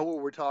don't know what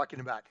we're talking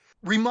about,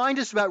 remind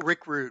us about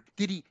Rick Rude.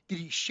 Did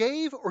he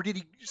shave or did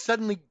he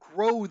suddenly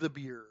grow the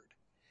beard?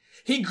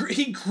 He grew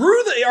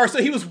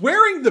so he was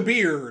wearing the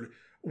beard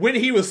when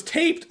he was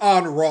taped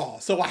on Raw.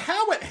 So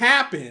how it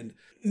happened,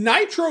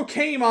 Nitro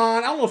came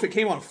on. I don't know if it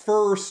came on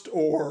first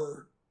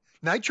or...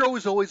 Nitro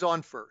was always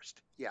on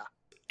first, yeah.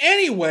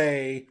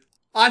 Anyway,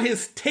 on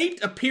his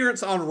taped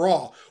appearance on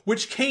Raw,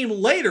 which came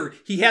later,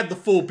 he had the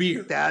full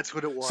beard. That's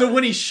what it was. So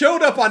when he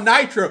showed up on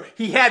Nitro,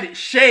 he had it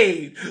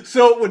shaved,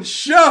 so it would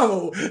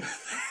show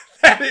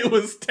that it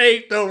was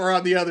taped over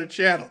on the other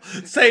channel.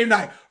 Same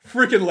night.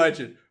 Freaking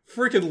legend,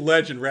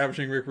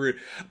 Ravishing Rick Rude.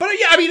 But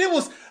yeah, I mean,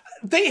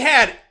 they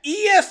had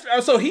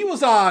so he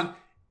was on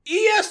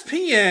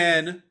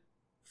ESPN,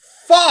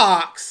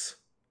 Fox.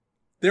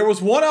 There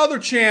was one other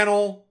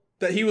channel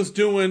that he was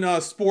doing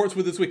sports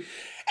with this week.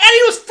 And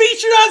he was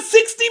featured on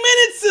 60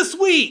 Minutes this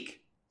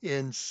week.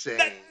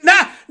 Insane.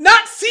 Not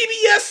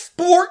CBS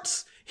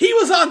Sports. He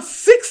was on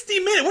 60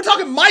 Minutes. We're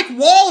talking Mike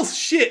Wallace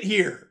shit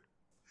here.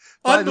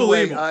 By the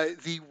way,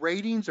 the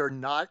ratings are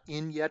not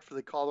in yet for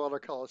the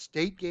Colorado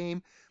State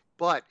game,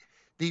 but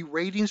the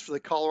ratings for the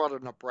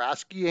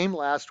Colorado-Nebraska game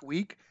last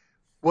week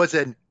was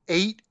an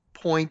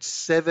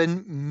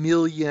 8.7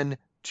 million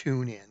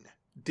tune-in.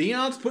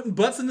 Deion's putting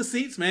butts in the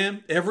seats,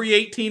 man. Every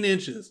 18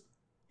 inches.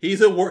 He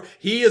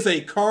is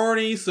a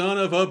carny son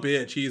of a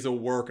bitch. He's a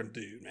working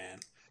dude, man.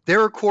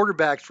 There are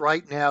quarterbacks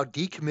right now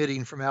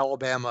decommitting from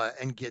Alabama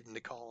and getting to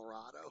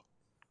Colorado.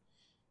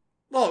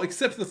 Well,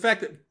 except for the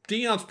fact that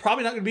Deion's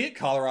probably not going to be at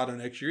Colorado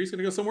next year. He's going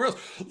to go somewhere else.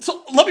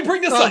 So let me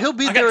bring this up. He'll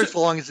be there as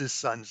long as his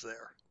son's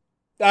there.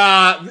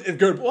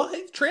 Good. Well,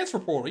 hey, transfer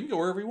portal. He can go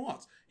wherever he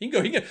wants. He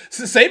can go.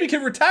 Saban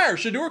can retire.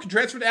 Shedeur can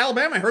transfer to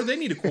Alabama. I heard they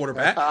need a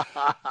quarterback.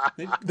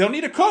 They'll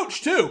need a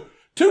coach too.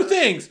 Two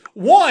things.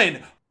 One,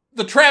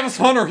 the Travis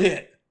Hunter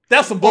hit.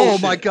 That's some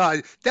bullshit. Oh my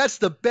God, that's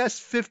the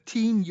best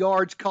 15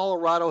 yards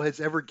Colorado has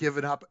ever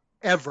given up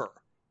ever.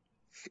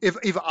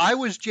 If I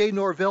was Jay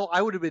Norvell,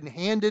 I would have been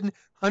handing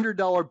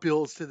 $100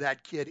 bills to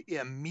that kid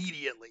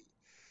immediately,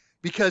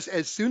 because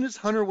as soon as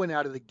Hunter went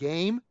out of the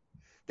game,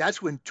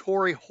 that's when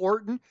Torrey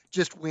Horton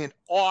just went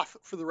off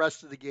for the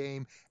rest of the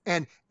game,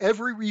 and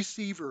every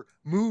receiver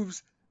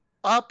moves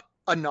up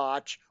a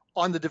notch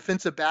on the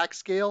defensive back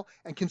scale.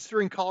 And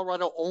considering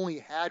Colorado only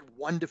had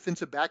one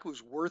defensive back who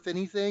was worth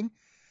anything,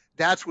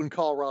 that's when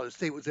Colorado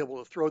State was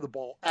able to throw the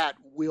ball at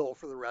will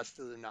for the rest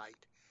of the night.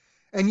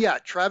 And yeah,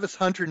 Travis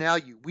Hunter now,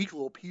 you weak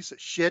little piece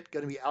of shit,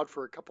 going to be out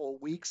for a couple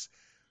of weeks.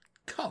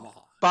 Come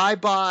on.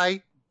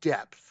 Bye-bye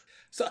depth.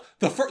 So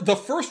the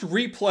first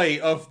replay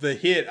of the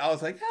hit, I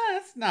was like,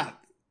 that's not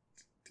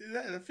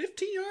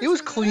 15 yards. It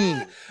was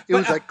clean. It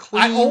was a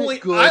clean,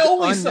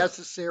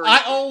 unnecessary.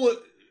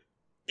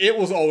 It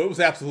was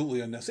absolutely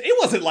unnecessary. It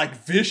wasn't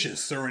like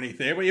vicious or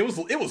anything, but it was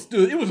late.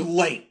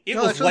 It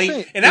was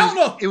late, and I don't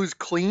know. It was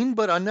clean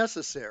but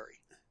unnecessary.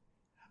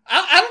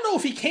 I don't know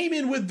if he came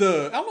in with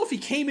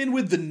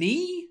the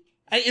knee.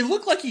 It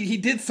looked like he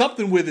did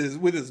something with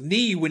his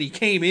knee when he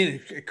came in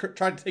and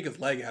tried to take his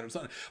leg out or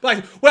something. But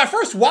like, when I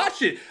first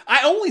watched it,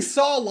 I only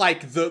saw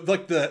like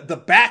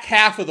the back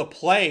half of the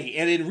play,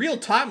 and in real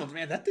time, I was,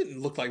 man, that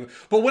didn't look like.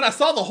 But when I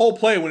saw the whole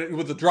play,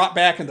 with the drop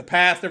back and the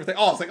pass and everything,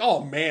 I was like,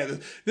 oh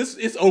man, this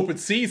is open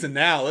season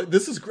now.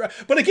 This is great.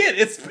 But again,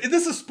 this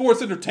is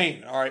sports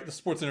entertainment. All right, this is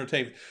sports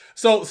entertainment.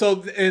 So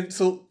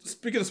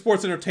speaking of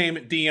sports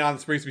entertainment, Deion,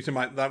 this brings me to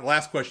my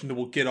last question that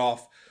we'll get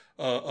off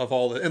of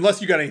all this,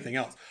 unless you got anything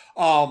else.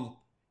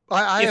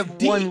 I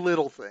have one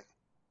little thing.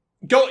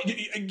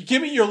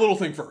 Give me your little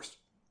thing first.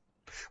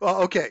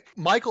 Well, okay.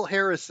 Michael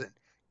Harrison,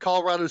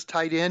 Colorado's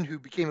tight end, who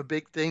became a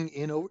big thing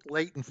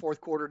late in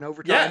fourth quarter and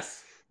overtime.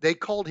 Yes. They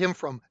called him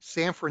from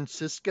San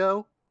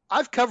Francisco.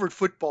 I've covered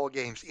football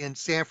games in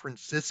San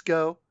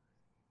Francisco.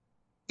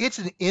 It's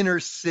an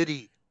inner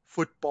city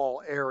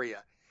football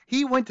area.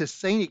 He went to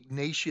St.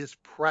 Ignatius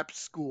Prep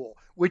School,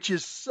 which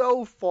is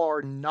so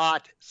far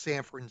not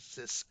San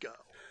Francisco.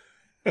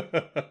 And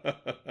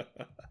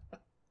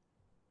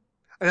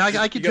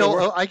I could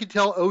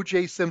tell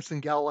O.J. Simpson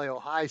Galileo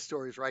High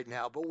stories right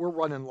now, but we're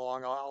running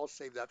long. I'll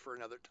save that for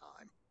another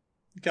time.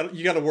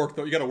 You got to work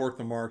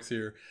the marks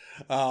here.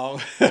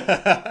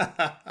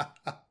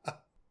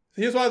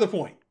 Here's my other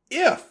point: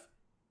 if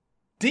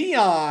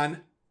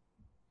Deion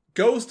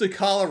goes to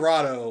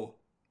Colorado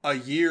a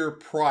year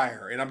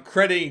prior, and I'm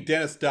crediting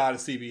Dennis Dodd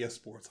of CBS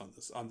Sports on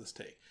this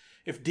take.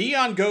 If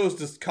Deion goes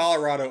to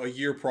Colorado a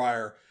year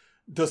prior,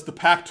 does the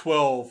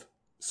Pac-12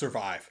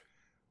 survive?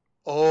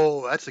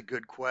 Oh, that's a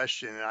good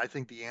question, and I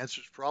think the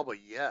answer is probably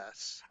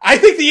yes. I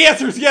think the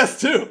answer is yes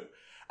too.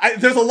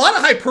 There's a lot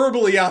of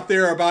hyperbole out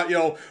there about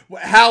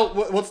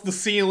what's the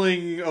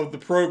ceiling of the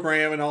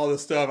program and all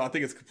this stuff. I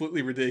think it's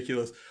completely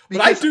ridiculous. But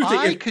because I do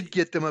think I could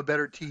get them a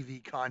better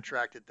TV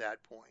contract at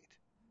that point.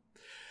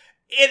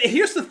 And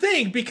here's the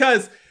thing,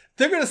 because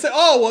they're going to say,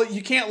 "Oh, well,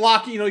 you can't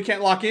lock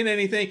in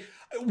anything."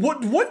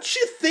 Wouldn't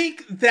you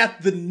think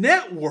that the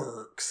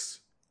networks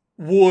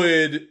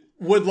would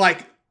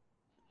like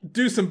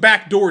do some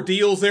backdoor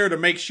deals there to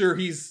make sure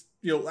he's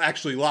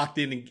actually locked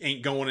in and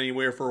ain't going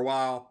anywhere for a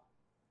while?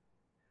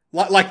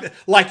 Like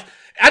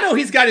I know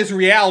he's got his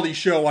reality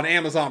show on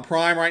Amazon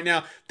Prime right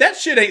now. That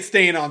shit ain't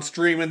staying on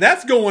streaming.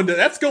 That's going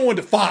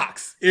to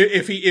Fox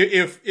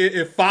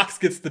if Fox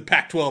gets the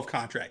Pac-12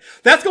 contract.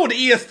 That's going to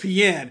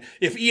ESPN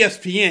if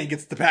ESPN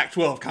gets the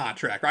Pac-12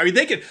 contract. Right? I mean,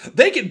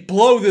 they can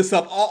blow this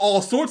up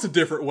all sorts of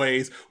different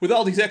ways with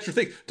all these extra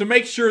things to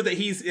make sure that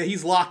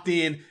he's locked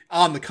in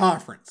on the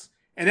conference.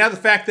 And now the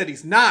fact that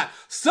he's not.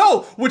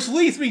 So, which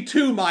leads me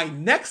to my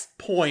next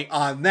point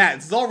on that.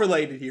 This is all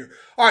related here.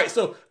 All right,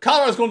 so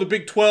Colorado's going to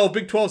Big 12.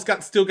 Big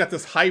 12's still got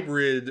this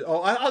hybrid.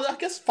 Oh, I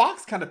guess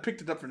Fox kind of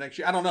picked it up for next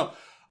year. I don't know.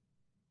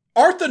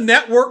 Aren't the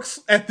networks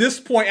at this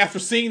point, after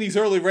seeing these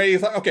early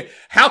ratings, like, okay,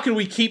 how can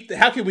we keep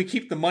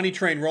the money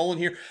train rolling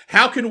here?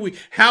 How can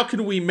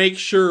we make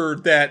sure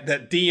that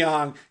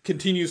Deion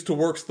continues to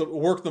work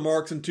the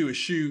marks into a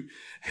shoot?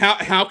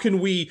 How can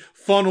we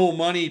funnel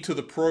money to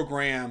the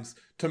programs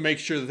to make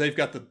sure that they've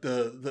got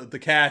the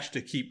cash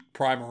to keep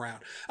Prime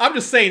around? I'm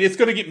just saying it's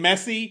going to get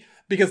messy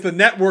because the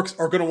networks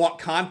are going to want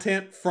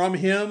content from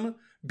him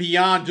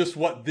beyond just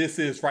what this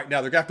is right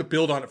now. They're going to have to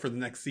build on it for the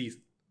next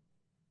season.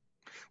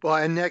 Well,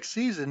 and next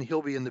season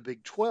he'll be in the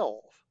Big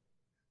 12.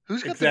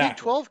 Who's got the Big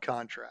 12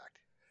 contract?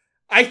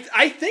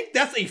 I think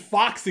that's a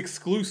Fox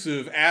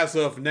exclusive as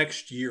of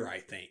next year, I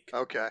think.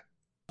 Okay.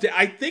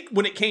 I think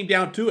when it came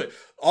down to it,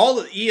 all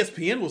that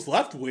ESPN was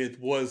left with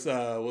was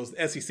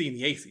SEC and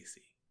the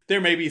ACC. there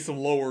may be some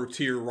lower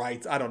tier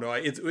rights. I don't know.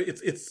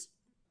 It's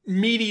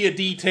media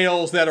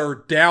details that are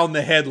down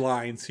the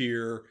headlines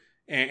here,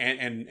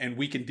 and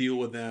we can deal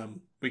with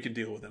them. We can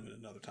deal with them at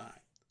another time.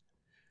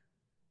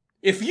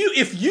 If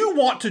you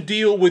want to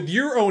deal with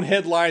your own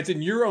headlines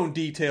and your own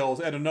details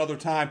at another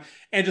time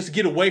and just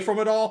get away from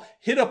it all,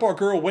 hit up our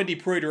girl Wendy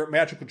Prater at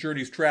Magical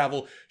Journeys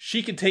Travel.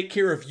 She can take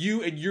care of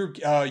you and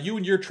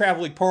your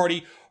traveling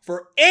party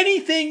for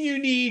anything you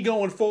need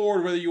going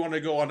forward, whether you want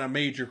to go on a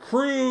major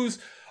cruise,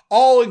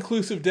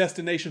 all-inclusive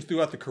destinations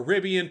throughout the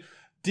Caribbean,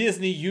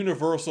 Disney,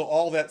 Universal,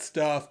 all that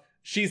stuff.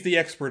 She's the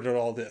expert at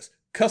all this.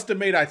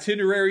 Custom-made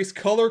itineraries,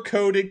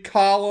 color-coded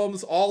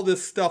columns, all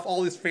this stuff,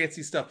 all this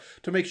fancy stuff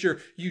to make sure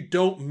you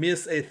don't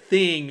miss a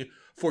thing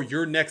for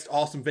your next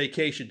awesome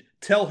vacation.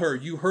 Tell her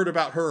you heard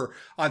about her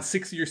on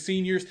 6 Year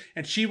Seniors,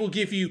 and she will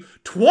give you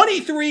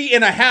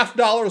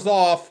 $23.50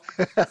 off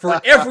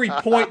for every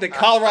point that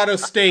Colorado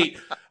State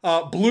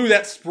blew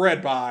that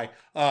spread by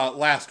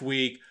last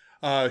week.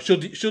 She'll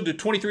do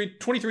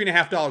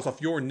 $23.50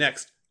 off your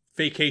next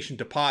vacation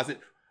deposit.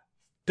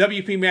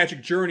 WP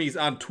Magic Journeys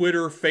on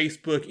Twitter,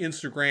 Facebook,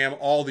 Instagram,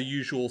 all the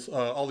usual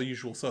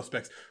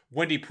suspects.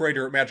 Wendy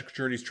Prater at Magic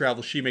Journeys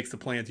Travel. She makes the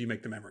plans, you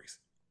make the memories.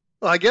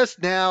 Well, I guess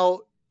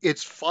now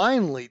it's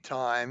finally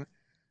time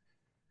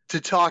to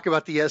talk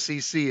about the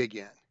SEC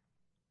again.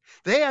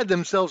 They had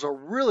themselves a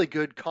really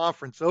good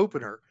conference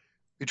opener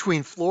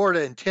between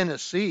Florida and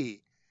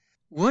Tennessee.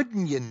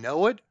 Wouldn't you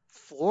know it?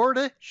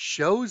 Florida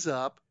shows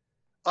up,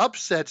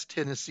 upsets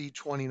Tennessee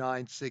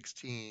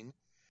 29-16.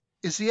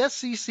 Is the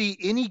SEC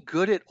any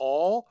good at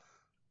all,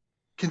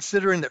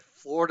 considering that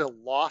Florida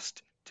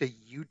lost to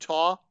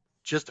Utah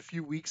just a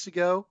few weeks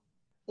ago?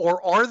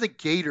 Or are the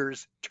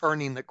Gators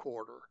turning the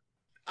quarter?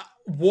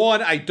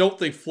 One, I don't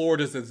think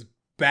Florida's as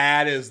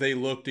bad as they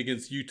looked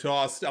against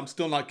Utah. I'm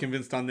still not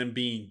convinced on them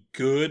being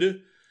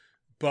good,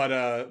 but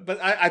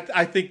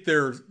I think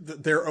they're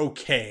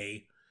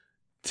okay.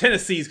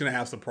 Tennessee's going to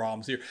have some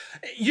problems here.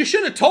 You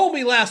should have told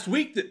me last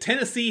week that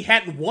Tennessee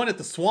hadn't won at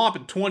the Swamp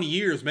in 20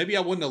 years. Maybe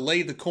I wouldn't have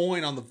laid the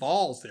coin on the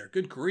Vols there.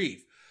 Good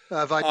grief.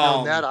 If I'd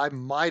known that, I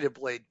might have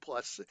played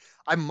plus.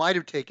 I might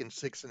have taken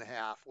 6.5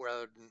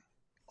 rather than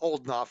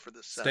holding off for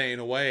the 7. Staying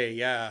away,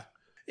 yeah.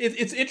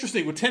 It's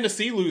interesting. With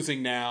Tennessee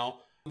losing now,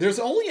 there's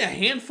only a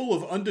handful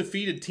of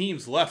undefeated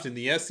teams left in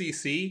the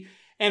SEC.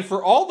 And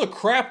for all the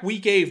crap we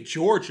gave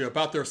Georgia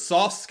about their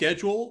soft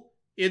schedule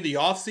in the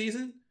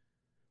offseason,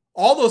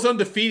 all those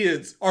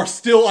undefeateds are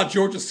still on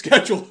Georgia's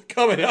schedule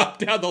coming up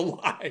down the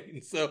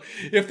line. So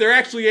if they're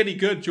actually any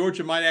good,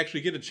 Georgia might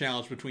actually get a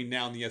challenge between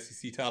now and the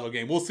SEC title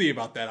game. We'll see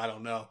about that. I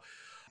don't know.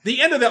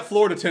 The end of that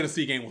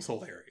Florida-Tennessee game was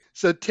hilarious.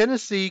 So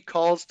Tennessee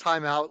calls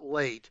timeout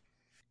late.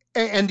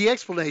 And the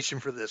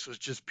explanation for this was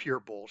just pure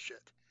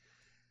bullshit.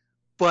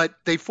 But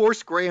they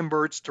forced Graham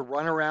Mertz to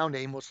run around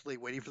aimlessly,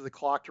 waiting for the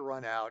clock to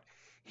run out.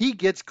 He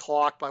gets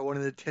clocked by one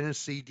of the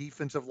Tennessee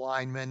defensive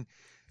linemen.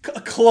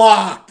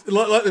 Clocked.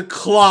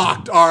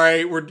 All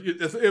right.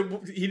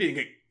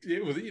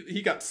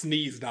 He got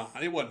sneezed on.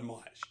 It wasn't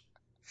much.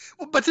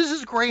 Well, but this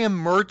is Graham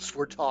Mertz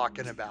we're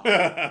talking about.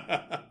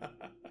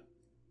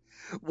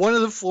 One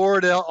of the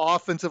Florida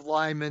offensive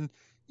linemen,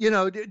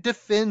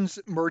 defends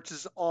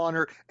Mertz's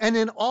honor. And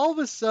then all of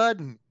a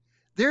sudden,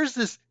 there's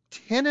this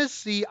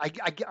Tennessee,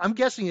 I'm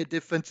guessing a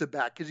defensive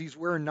back because he's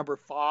wearing number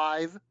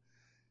 5.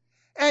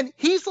 And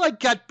he's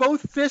got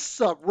both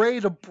fists up,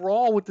 ready to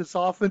brawl with this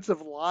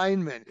offensive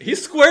lineman.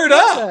 He's squared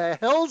up. What the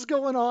hell's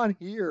going on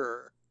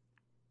here?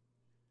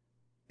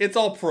 It's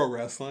all pro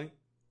wrestling.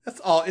 It's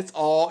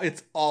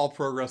all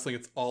pro wrestling.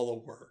 It's all a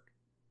work.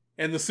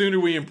 And the sooner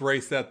we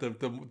embrace that,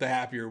 the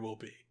happier we'll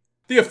be.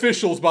 The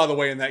officials, by the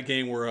way, in that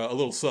game were a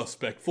little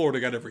suspect. Florida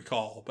got every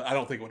call, but I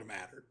don't think it would have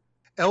mattered.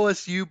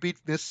 LSU beat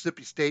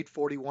Mississippi State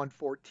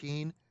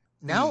 41-14.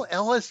 Now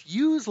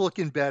LSU's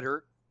looking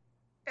better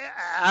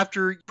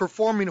after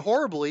performing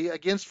horribly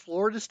against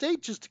Florida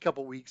State just a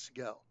couple weeks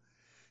ago.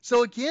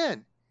 So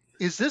again,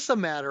 is this a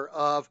matter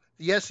of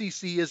the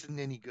SEC isn't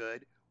any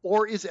good,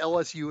 or is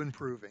LSU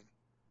improving?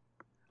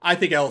 I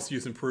think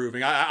LSU's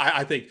improving.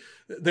 I think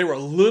they were a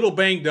little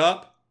banged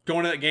up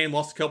going to that game,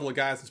 lost a couple of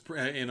guys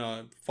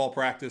in fall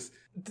practice.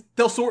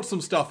 They'll sort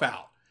some stuff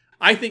out.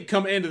 I think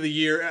come end of the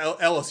year,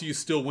 LSU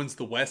still wins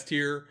the West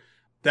here.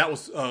 That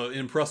was an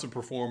impressive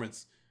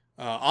performance.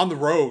 On the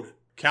road,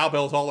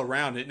 cowbells all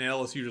around it, and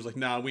LSU just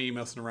nah, we ain't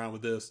messing around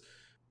with this.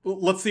 Well,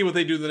 let's see what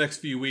they do the next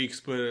few weeks,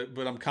 but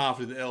I'm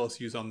confident that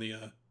LSU's on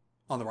the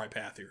right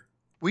path here.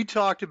 We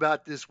talked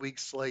about this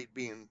week's slate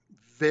being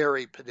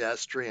very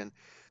pedestrian.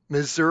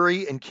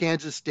 Missouri and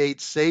Kansas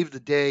State saved the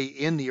day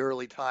in the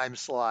early time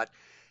slot.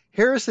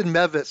 Harrison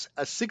Mevis,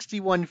 a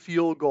 61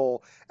 field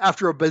goal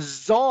after a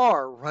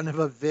bizarre run of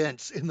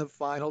events in the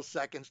final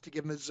seconds to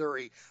give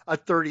Missouri a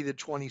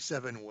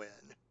 30-27 win.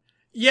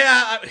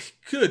 Yeah,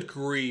 good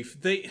grief.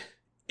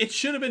 It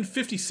should have been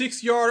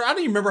 56-yard. I don't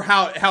even remember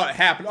how it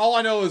happened. All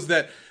I know is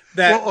that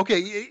Well, okay,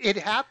 it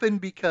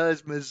happened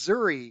because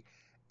Missouri,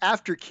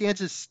 after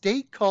Kansas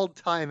State called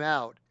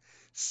timeout,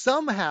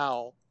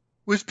 somehow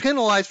was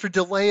penalized for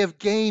delay of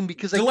game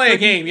because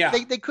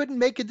they couldn't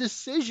make a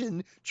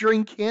decision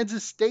during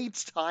Kansas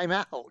State's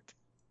timeout.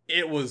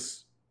 It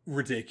was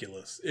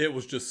ridiculous. It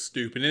was just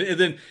stupid.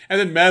 And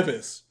then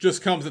Mevis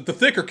just comes at the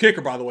thicker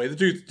kicker, by the way. The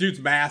dude's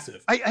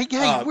massive. He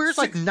wears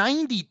like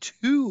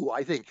 92,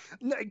 I think.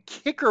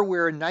 Kicker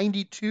wearing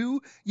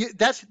 92. Yeah,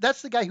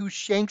 that's the guy who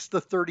shanks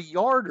the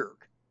 30-yarder.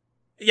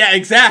 Yeah,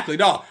 exactly.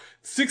 No,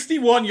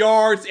 61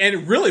 yards, and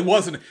it really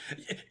wasn't.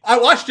 I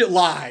watched it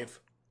live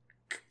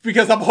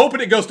because I'm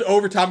hoping it goes to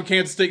overtime and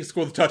Kansas State can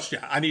score the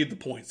touchdown. I need the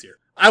points here.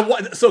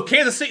 So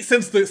Kansas State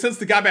sends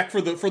the guy back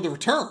for the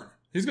return.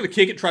 He's going to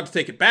kick it, try to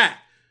take it back.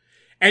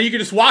 And you can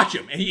just watch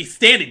him, and he's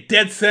standing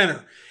dead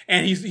center,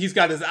 and he's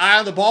got his eye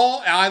on the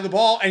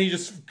ball, and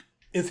his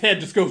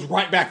head just goes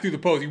right back through the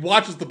post. He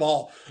watches the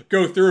ball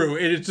go through,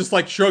 and it just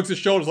like shrugs his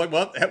shoulders, like,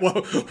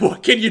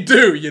 what can you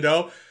do, you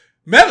know?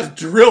 Mevis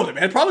drilled him,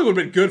 man. It probably would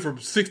have been good for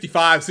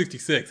 65,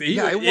 66.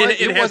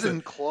 It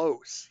wasn't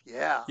close.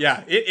 Yeah.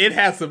 Yeah, it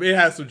has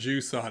some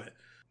juice on it.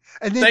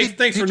 And then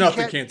thanks for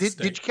nothing, Kansas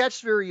State. Did you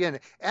catch the very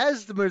end?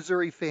 As the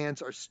Missouri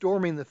fans are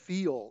storming the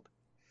field.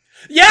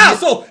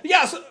 So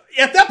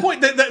at that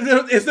point,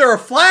 is there a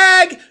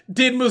flag?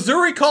 Did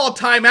Missouri call a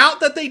timeout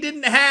that they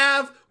didn't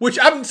have? Which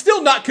I'm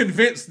still not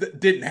convinced that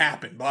didn't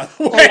happen, by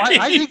the way.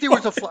 I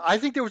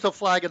think there was a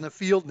flag on the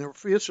field, and the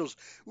officials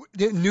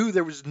knew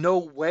there was no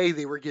way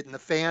they were getting the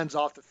fans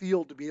off the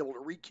field to be able to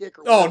re-kick.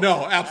 Oh,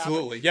 no,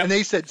 absolutely. Yep. And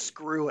they said,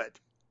 screw it.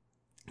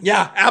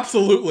 Yeah,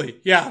 absolutely.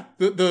 Yeah,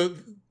 the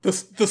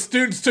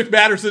students took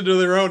matters into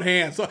their own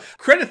hands. So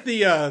credit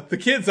the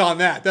kids on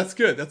that. That's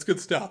good. That's good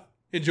stuff.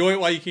 Enjoy it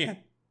while you can.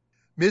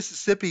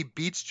 Mississippi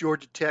beats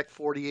Georgia Tech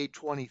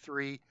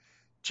 48-23.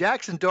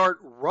 Jackson Dart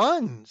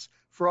runs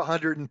for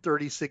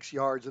 136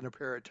 yards and a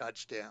pair of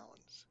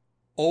touchdowns.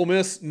 Ole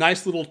Miss,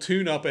 nice little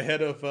tune-up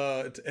ahead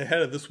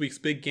of this week's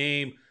big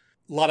game.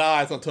 A lot of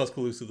eyes on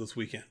Tuscaloosa this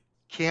weekend.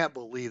 Can't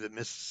believe that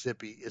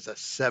Mississippi is a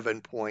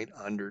 7-point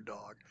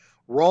underdog.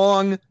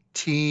 Wrong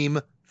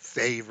team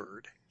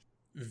favored.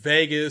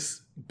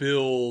 Vegas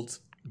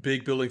builds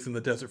big buildings in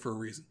the desert for a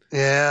reason.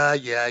 Yeah,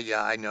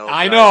 I know.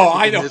 I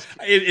know.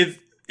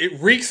 It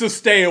reeks of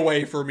stay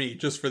away for me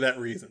just for that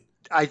reason.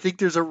 I think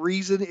there's a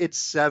reason it's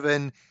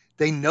 7.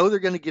 They know they're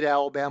going to get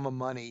Alabama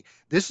money.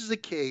 This is a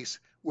case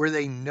where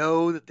they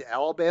know that the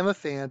Alabama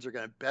fans are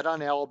going to bet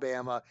on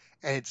Alabama,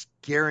 and it's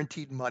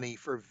guaranteed money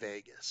for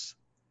Vegas.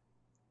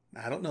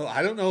 I don't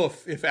know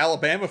if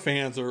Alabama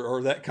fans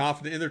are that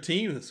confident in their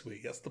team this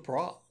week. That's the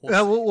problem.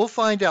 We'll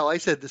find out. Like I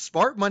said, the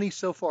smart money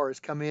so far has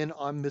come in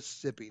on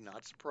Mississippi.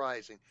 Not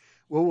surprising.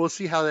 We'll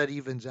see how that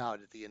evens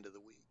out at the end of the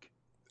week.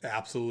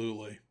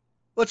 Absolutely.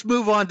 Let's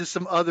move on to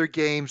some other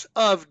games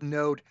of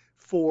note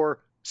for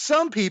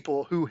some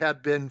people who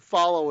have been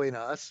following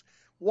us.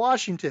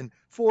 Washington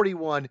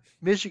 41,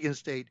 Michigan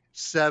State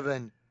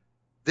 7.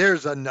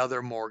 There's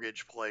another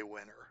mortgage play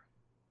winner.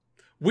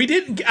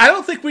 I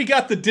don't think we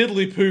got the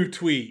diddly poo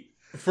tweet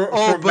for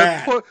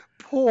Matt.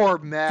 Poor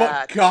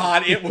Matt. But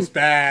God, it was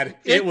bad.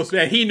 It was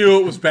bad. He knew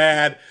it was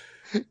bad.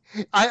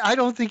 I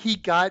don't think he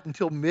got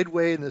until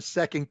midway in the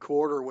second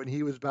quarter when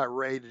he was about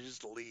ready to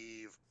just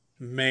leave.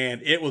 Man,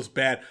 it was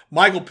bad.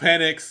 Michael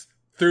Penix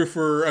threw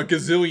for a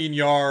gazillion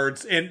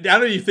yards, and I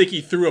don't even think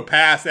he threw a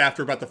pass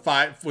after about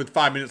with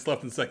 5 minutes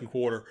left in the second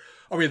quarter.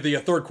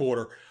 The third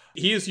quarter.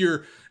 He is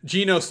your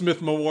Geno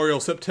Smith Memorial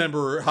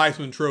September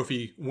Heisman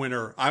Trophy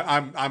winner.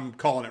 I'm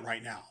calling it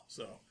right now.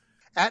 So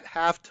at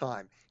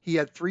halftime, he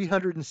had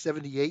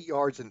 378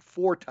 yards and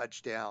 4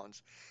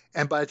 touchdowns,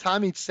 and by the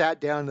time he sat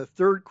down in the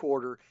third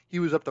quarter, he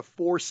was up to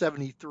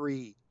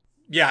 473.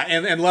 Yeah,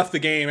 and left the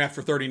game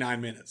after 39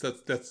 minutes.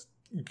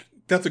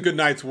 That's a good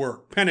night's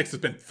work. Penix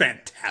has been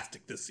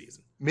fantastic this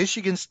season.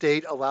 Michigan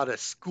State allowed a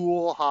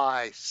school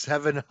high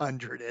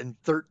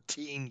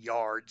 713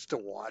 yards to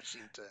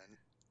Washington.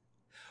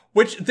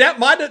 Which that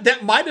might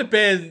have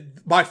been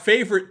my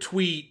favorite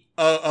tweet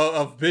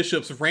of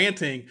Bishop's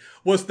ranting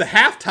was the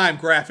halftime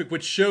graphic,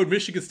 which showed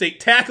Michigan State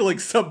tackling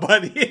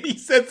somebody, and he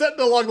said something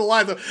along the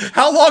lines of,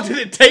 "How long did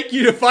it take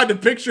you to find a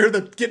picture of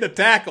them getting a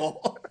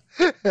tackle?"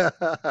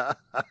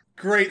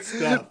 Great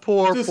stuff.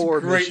 Poor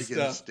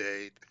Michigan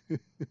State.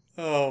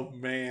 Oh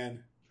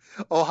man.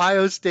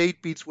 Ohio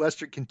State beats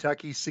Western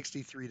Kentucky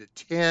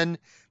 63-10.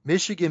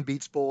 Michigan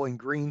beats Bowling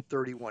Green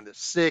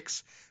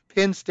 31-6.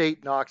 Penn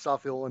State knocks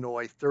off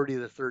Illinois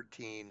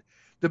 30-13.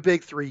 The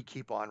Big Three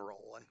keep on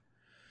rolling.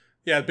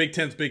 Yeah, the Big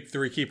Ten's Big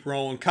Three keep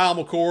rolling. Kyle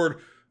McCord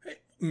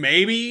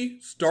maybe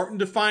starting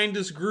to find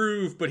his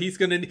groove, but he's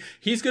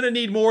gonna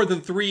need more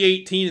than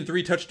 318 and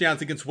 3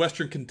 touchdowns against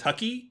Western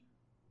Kentucky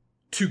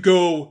to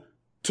go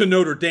to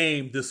Notre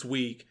Dame this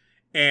week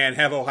and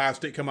have Ohio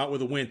State come out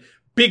with a win.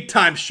 Big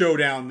time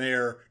showdown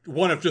there.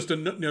 One of just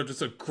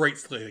a great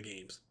slate of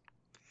games.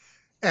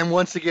 And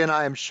once again,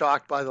 I am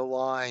shocked by the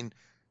line.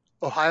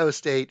 Ohio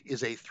State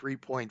is a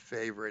 3-point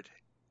favorite,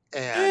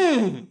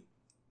 and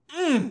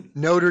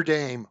Notre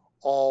Dame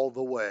all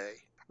the way.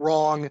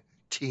 Wrong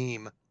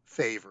team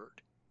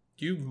favored.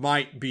 You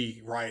might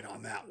be right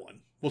on that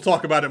one. We'll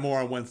talk about it more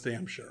on Wednesday,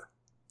 I'm sure.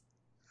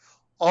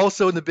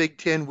 Also in the Big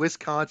Ten,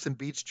 Wisconsin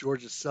beats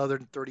Georgia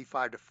Southern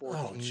 35-14.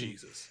 Oh,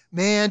 Jesus.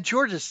 Man,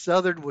 Georgia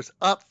Southern was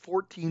up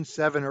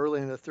 14-7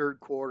 early in the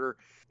third quarter.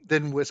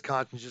 Then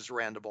Wisconsin just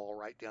ran the ball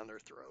right down their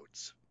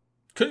throats.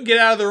 Couldn't get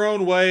out of their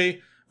own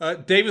way.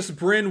 Davis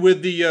Brin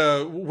with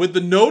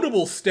the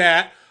notable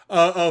stat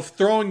of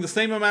throwing the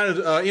same amount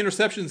of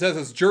interceptions as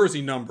his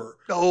jersey number.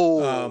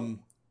 Oh,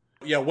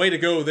 yeah, way to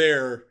go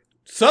there.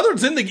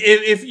 Southern's in the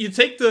if you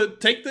take the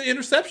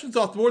interceptions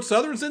off the board,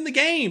 Southern's in the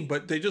game,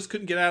 but they just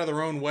couldn't get out of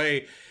their own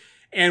way.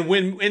 And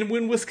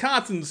when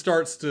Wisconsin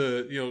starts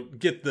to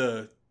get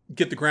the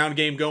ground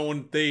game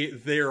going,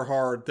 they're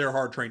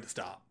hard train to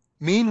stop.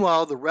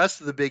 Meanwhile, the rest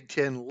of the Big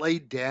Ten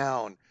laid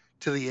down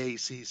to the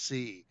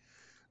ACC.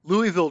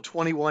 Louisville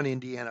 21,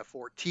 Indiana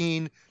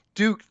 14,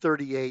 Duke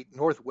 38,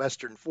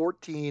 Northwestern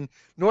 14,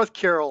 North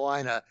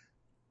Carolina,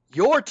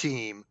 your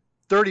team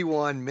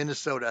 31,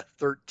 Minnesota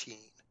 13.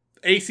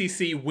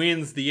 ACC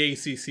wins the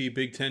ACC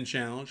Big Ten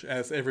Challenge,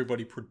 as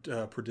everybody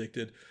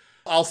predicted.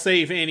 I'll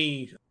save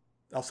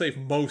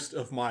most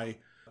of my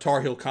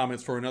Tar Heel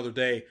comments for another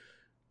day.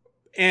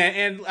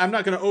 And I'm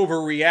not going to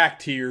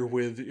overreact here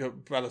with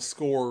about a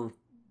score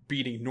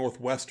beating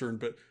Northwestern,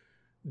 but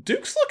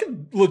Duke's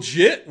looking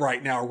legit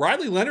right now.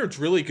 Riley Leonard's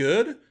really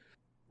good.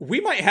 We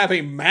might have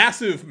a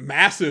massive,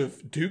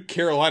 massive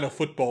Duke-Carolina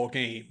football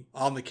game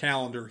on the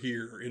calendar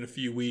here in a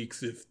few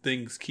weeks if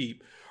things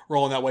keep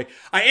rolling that way.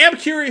 I am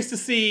curious to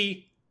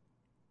see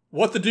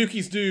what the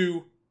Dukies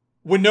do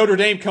when Notre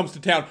Dame comes to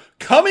town,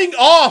 coming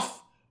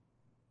off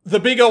the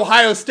big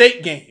Ohio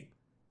State game.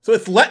 So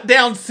it's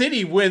letdown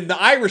city when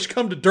the Irish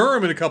come to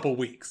Durham in a couple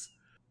weeks.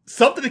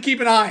 Something to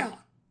keep an eye on.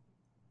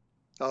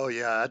 Oh,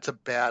 yeah, that's a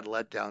bad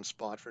letdown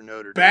spot for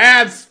Notre Dame.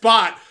 Bad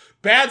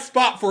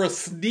spot for a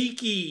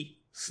sneaky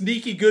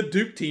good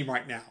Duke team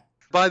right now.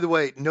 By the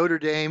way, Notre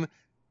Dame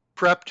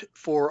prepped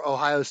for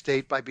Ohio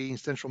State by beating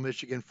Central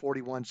Michigan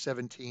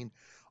 41-17.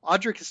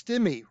 Audric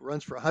Estime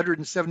runs for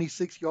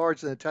 176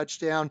 yards and a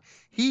touchdown.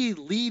 He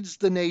leads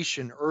the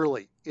nation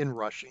early in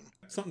rushing.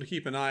 Something to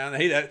keep an eye on.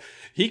 Hey,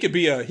 he could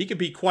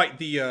be quite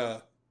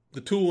the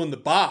tool in the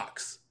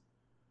box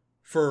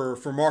for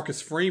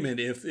Marcus Freeman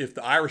if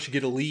the Irish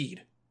get a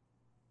lead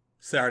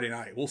Saturday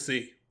night. We'll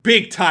see.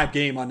 Big time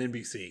game on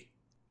NBC.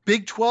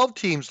 Big 12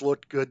 teams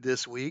looked good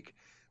this week.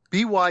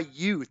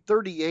 BYU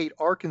 38,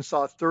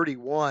 Arkansas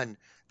 31.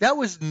 That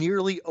was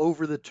nearly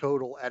over the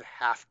total at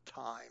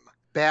halftime.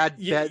 Bad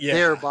bet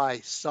there by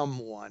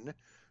someone.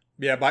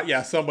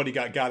 Somebody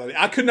got it.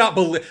 I could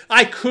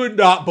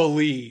not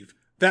believe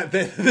that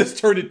this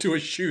turned into a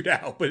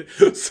shootout,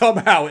 but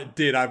somehow it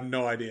did. I have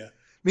no idea.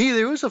 Me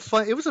either.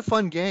 It was a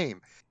fun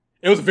game.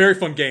 It was a very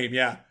fun game,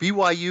 yeah.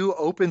 BYU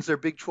opens their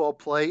Big 12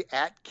 play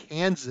at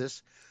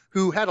Kansas,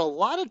 who had a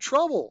lot of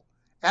trouble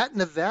at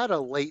Nevada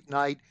late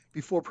night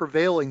before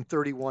prevailing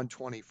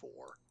 31-24.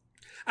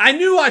 I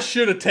knew I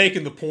should have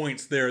taken the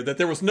points there, that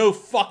there was no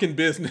fucking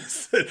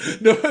business.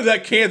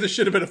 That Kansas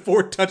should have been a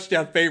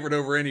 4-touchdown favorite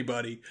over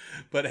anybody.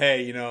 But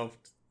hey,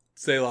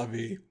 c'est la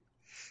vie.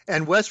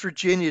 And West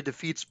Virginia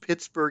defeats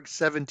Pittsburgh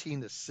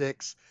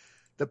 17-6.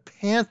 The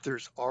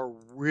Panthers are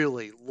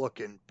really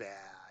looking bad.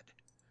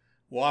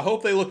 Well, I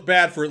hope they look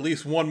bad for at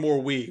least one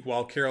more week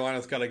while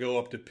Carolina's got to go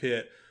up to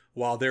Pitt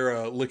while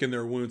they're licking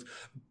their wounds.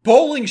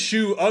 Bowling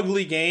shoe,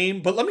 ugly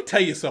game. But let me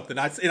tell you something.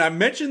 I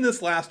mentioned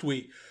this last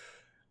week.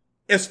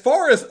 As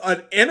far as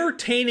an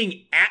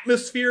entertaining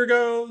atmosphere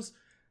goes,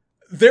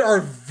 there are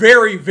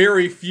very,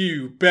 very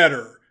few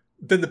better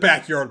than the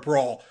Backyard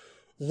Brawl.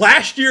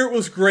 Last year it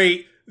was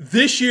great.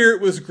 This year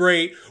it was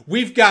great.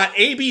 We've got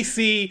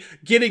ABC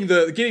getting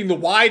the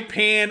wide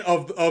pan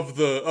of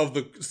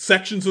the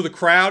sections of the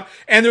crowd,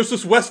 and there's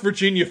just West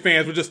Virginia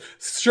fans with just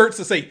shirts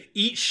that say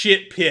 "Eat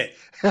Shit Pitt."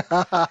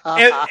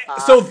 And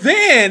so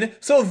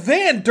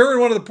then during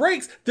one of the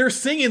breaks, they're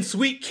singing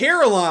Sweet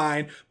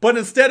Caroline, but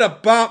instead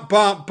of bump,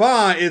 bump,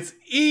 bump, it's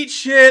Eat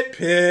Shit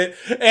Pitt.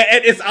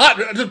 And it's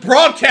just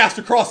broadcast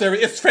across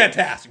everything. It's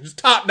fantastic. It's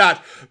top notch.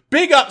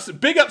 Big ups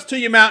to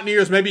you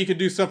Mountaineers. Maybe you can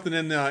do something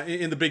in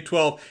the Big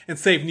 12 and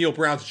save Neil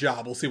Brown's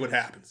job. We'll see what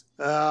happens.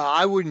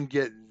 I wouldn't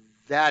get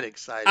that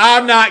excited.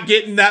 I'm not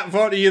getting that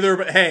vote either,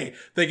 but hey,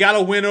 they got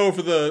to win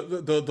over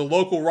the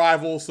local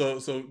rival,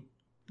 so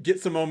get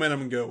some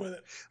momentum and go with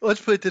it. Let's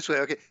put it this way.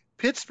 Okay,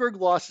 Pittsburgh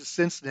lost to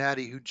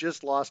Cincinnati, who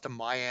just lost to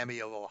Miami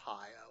of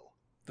Ohio.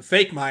 The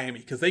fake Miami,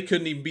 because they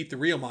couldn't even beat the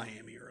real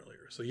Miami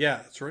earlier. So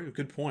yeah, that's right.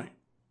 Good point.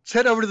 Let's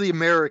head over to the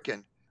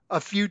American.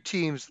 A few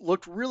teams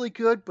looked really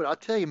good, but I'll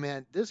tell you,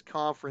 man, this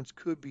conference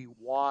could be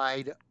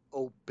wide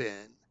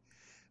open.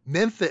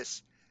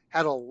 Memphis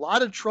had a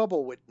lot of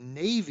trouble with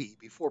Navy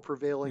before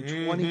prevailing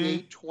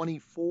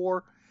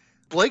 28-24.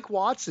 Blake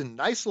Watson,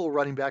 nice little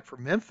running back for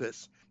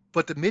Memphis.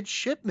 But the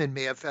midshipman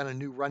may have found a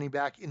new running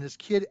back in his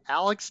kid,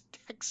 Alex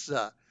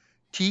Tekza,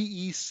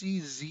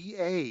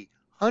 T-E-C-Z-A,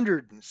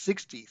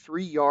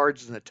 163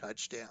 yards and a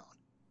touchdown.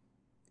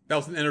 That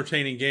was an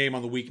entertaining game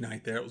on the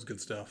weeknight there. It was good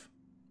stuff.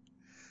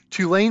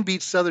 Tulane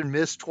beat Southern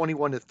Miss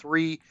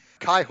 21-3.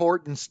 Kai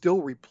Horton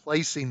still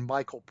replacing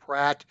Michael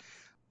Pratt.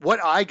 What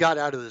I got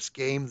out of this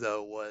game,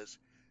 though, was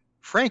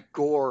Frank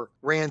Gore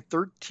ran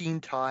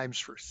 13 times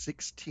for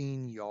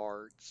 16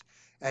 yards,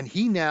 and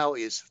he now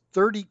is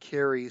 30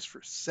 carries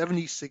for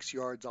 76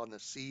 yards on the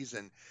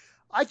season.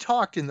 I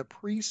talked in the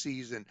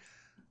preseason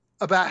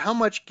about how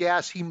much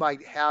gas he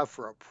might have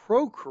for a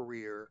pro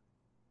career.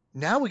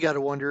 Now we got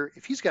to wonder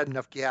if he's got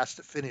enough gas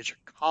to finish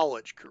a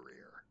college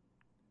career.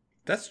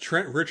 That's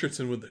Trent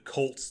Richardson with the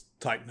Colts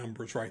type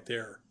numbers right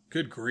there.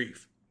 Good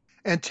grief.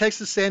 And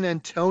Texas San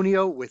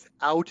Antonio,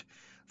 without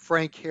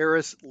Frank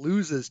Harris,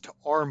 loses to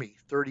Army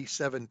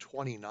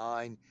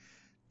 37-29.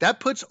 That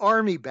puts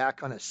Army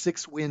back on a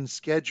 6-win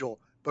schedule.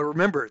 But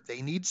remember,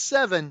 they need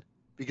 7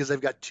 because they've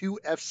got 2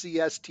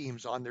 FCS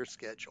teams on their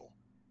schedule.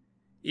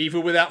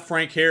 Even without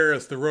Frank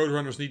Harris, the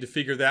Roadrunners need to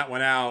figure that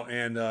one out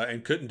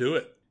and couldn't do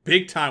it.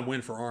 Big time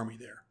win for Army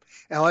there.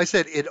 And like I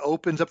said, it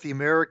opens up the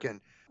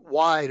American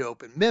wide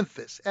open.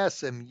 Memphis,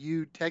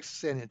 SMU, Texas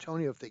San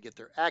Antonio, if they get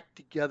their act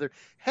together.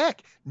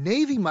 Heck,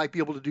 Navy might be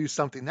able to do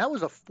something. That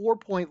was a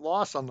 4-point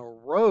loss on the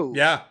road.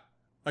 Yeah,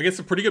 against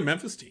a pretty good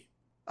Memphis team.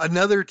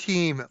 Another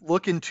team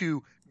looking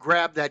to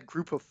grab that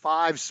group of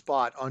 5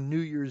 spot on New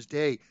Year's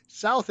Day.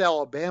 South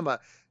Alabama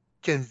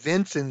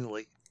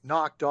convincingly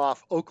knocked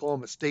off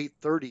Oklahoma State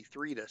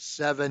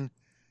 33-7.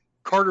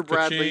 Carter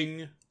Bradley.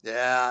 Ka-ching.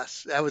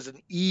 Yes, that was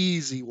an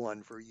easy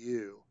one for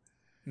you.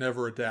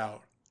 Never a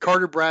doubt.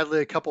 Carter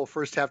Bradley, a couple of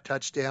first half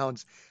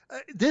touchdowns.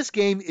 This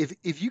game,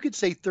 if you could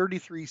say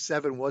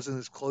 33-7 wasn't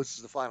as close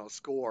as the final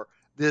score,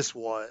 this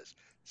was.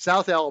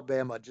 South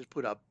Alabama just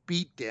put a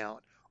beat down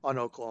on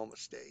Oklahoma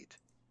State.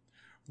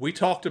 We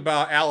talked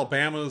about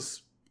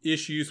Alabama's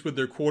issues with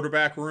their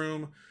quarterback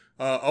room.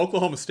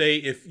 Oklahoma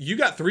State, if you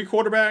got 3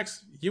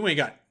 quarterbacks, you ain't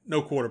got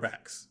no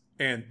quarterbacks.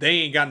 And they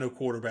ain't got no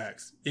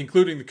quarterbacks,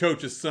 including the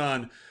coach's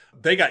son.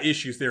 They got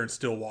issues there in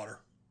Stillwater.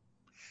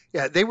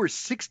 Yeah, they were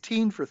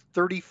 16 for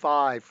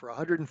 35 for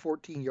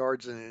 114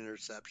 yards and an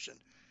interception.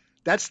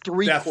 That's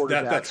 3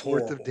 quarterbacks that's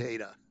worth of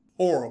data.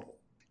 Horrible.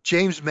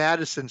 James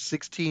Madison,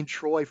 16,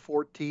 Troy,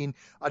 14.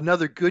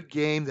 Another good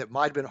game that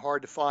might have been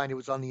hard to find. It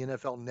was on the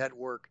NFL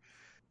Network.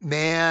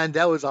 Man,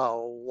 that was a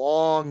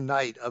long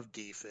night of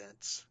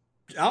defense.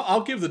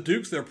 I'll give the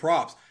Dukes their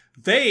props.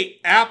 They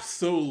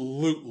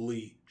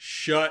absolutely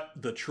shut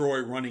the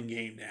Troy running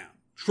game down.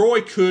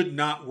 Troy could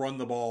not run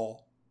the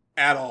ball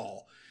at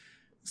all.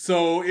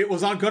 So it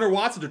was on Gunnar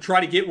Watson to try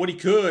to get what he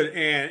could,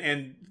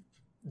 and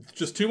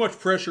just too much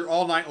pressure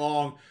all night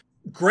long.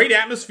 Great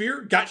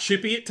atmosphere, got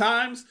chippy at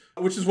times,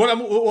 which is what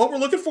we're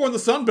looking for in the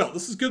Sun Belt.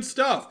 This is good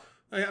stuff.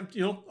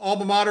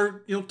 Alma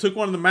Mater, took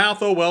one in the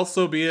mouth. Oh well,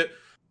 so be it.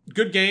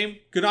 Good game.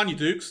 Good on you,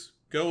 Dukes.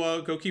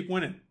 Go keep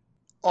winning.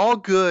 All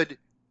good,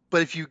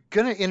 but if you're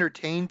gonna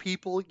entertain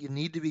people, you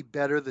need to be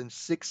better than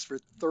 6 for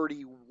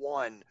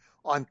 31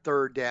 on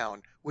third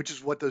down, which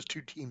is what those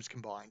 2 teams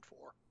combined for.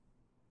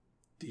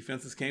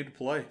 Defenses came to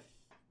play.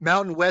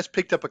 Mountain West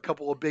picked up a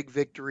couple of big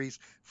victories.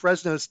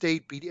 Fresno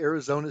State beat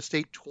Arizona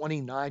State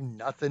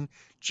 29-0.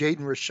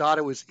 Jaden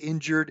Rashada was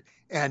injured,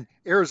 and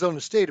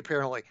Arizona State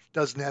apparently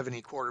doesn't have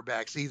any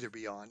quarterbacks either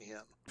beyond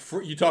him.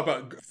 You talk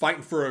about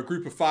fighting for a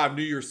group of 5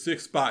 New Year's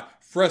 6 spot.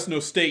 Fresno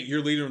State,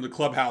 your leader in the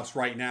clubhouse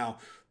right now.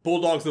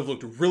 Bulldogs have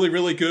looked really,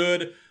 really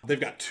good. They've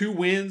got 2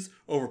 wins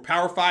over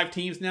Power 5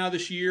 teams now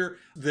this year.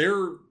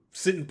 They're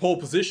sitting in pole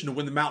position to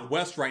win the Mountain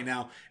West right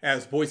now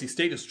as Boise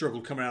State has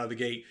struggled coming out of the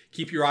gate.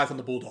 Keep your eyes on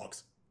the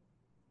Bulldogs.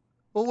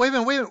 Well, wait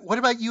a minute. What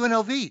about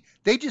UNLV?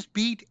 They just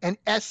beat an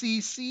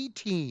SEC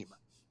team.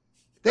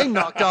 They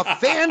knocked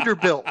off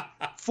Vanderbilt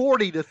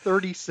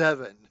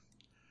 40-37.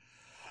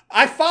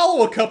 I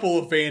follow a couple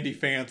of Vandy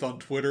fans on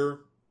Twitter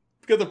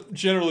because they're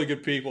generally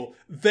good people.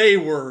 They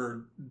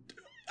were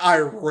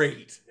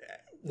irate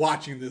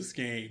watching this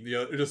game.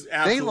 Just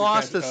absolutely they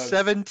lost a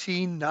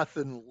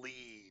 17-0 lead.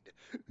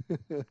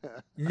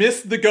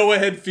 Missed the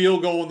go-ahead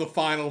field goal in the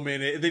final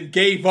minute, and then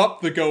gave up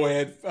the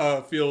go-ahead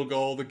field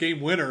goal, the game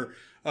winner,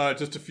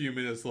 just a few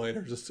minutes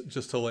later.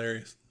 Just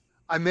hilarious.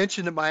 I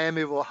mentioned that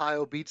Miami of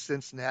Ohio beat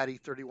Cincinnati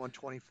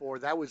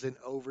 31-24. That was in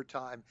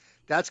overtime.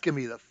 That's going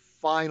to be the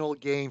final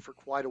game for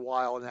quite a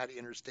while in that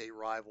interstate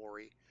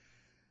rivalry.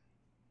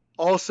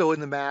 Also in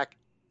the MAC,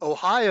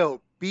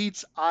 Ohio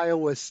beats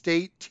Iowa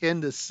State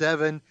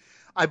 10-7.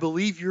 I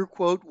believe your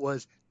quote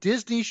was,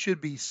 Disney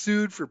should be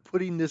sued for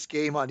putting this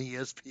game on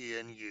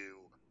ESPNU.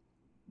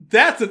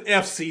 That's an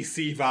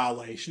FCC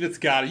violation. You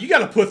got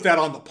to put that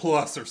on the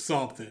plus or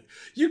something.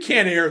 You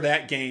can't air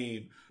that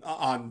game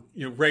on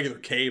regular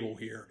cable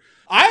here.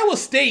 Iowa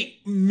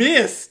State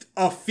missed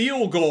a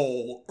field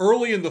goal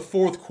early in the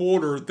fourth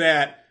quarter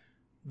that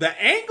the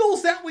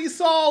angles that we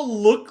saw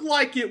looked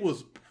like it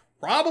was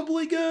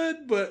probably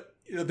good, but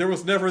there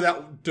was never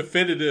that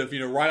definitive,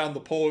 right on the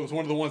pole. It was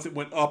one of the ones that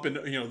went up and,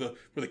 where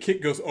the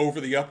kick goes over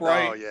the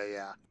upright. Oh,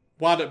 yeah.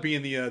 Wound up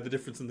being the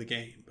difference in the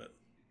game. But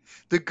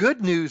the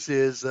good news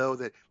is, though,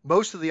 that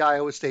most of the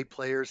Iowa State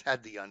players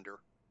had the under.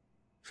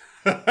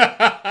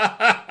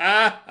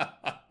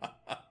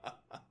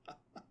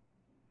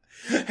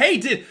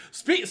 Hey,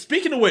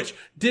 speaking of which,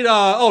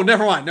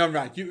 never mind.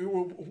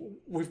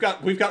 We've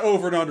got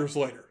over and unders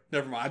later.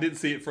 Never mind. I didn't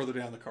see it further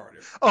down the card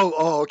here.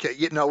 Okay.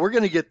 No, we're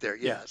going to get there.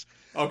 Yes.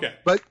 Okay.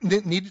 But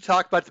need to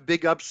talk about the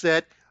big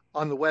upset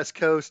on the West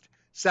Coast.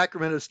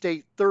 Sacramento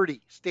State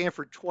 30,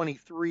 Stanford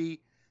 23.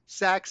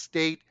 Sac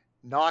State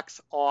knocks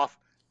off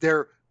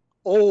their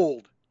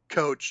old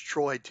coach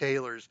Troy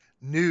Taylor's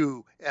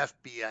new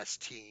FBS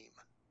team.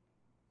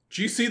 Did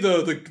you see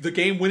the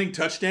game-winning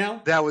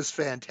touchdown? That was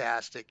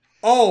fantastic.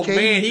 Oh,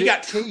 man, he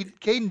got...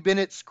 Caden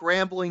Bennett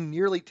scrambling,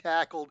 nearly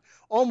tackled,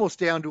 almost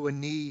down to a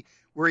knee,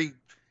 where he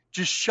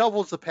just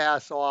shovels the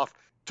pass off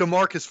to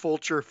Marcus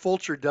Fulcher.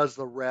 Fulcher does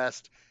the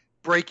rest,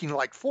 breaking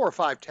like 4 or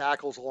 5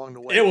 tackles along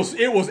the way.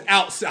 It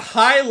was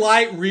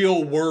highlight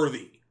reel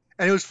worthy.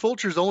 And it was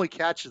Fulcher's only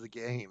catch of the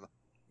game.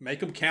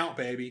 Make them count,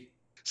 baby.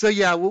 So,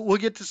 yeah, we'll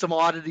get to some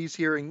oddities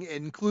here,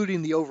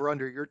 including the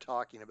over-under you're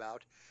talking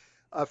about.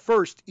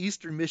 First,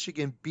 Eastern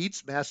Michigan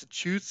beats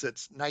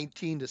Massachusetts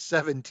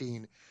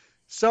 19-17.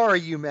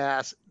 Sorry,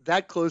 UMass,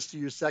 that close to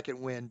your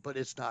second win, but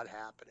it's not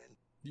happening.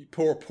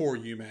 Poor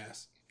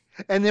UMass.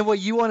 And then what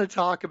you want to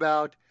talk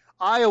about,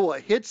 Iowa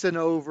hits an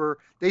over.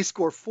 They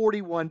score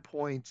 41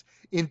 points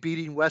in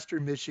beating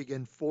Western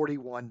Michigan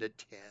 41-10.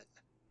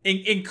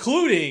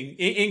 Including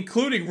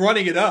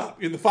running it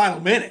up in the final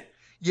minute.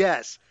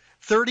 Yes,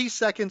 30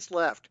 seconds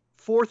left,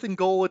 4th and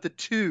goal at the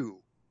 2.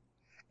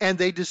 And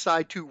they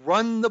decide to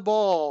run the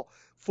ball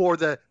for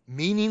the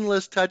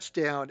meaningless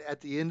touchdown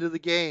at the end of the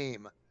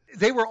game.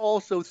 They were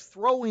also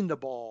throwing the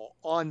ball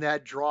on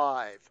that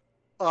drive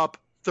up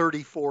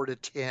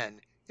 34-10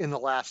 in the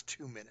last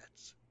 2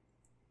 minutes.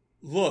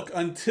 Look,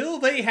 until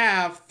they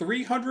have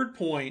 300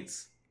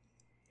 points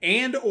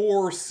and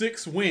or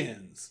 6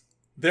 wins,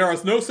 there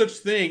is no such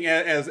thing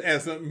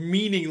as a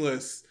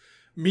meaningless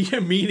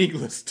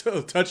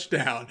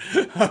touchdown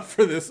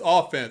for this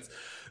offense.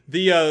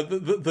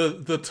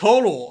 The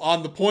total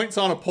on the points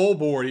on a poll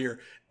board here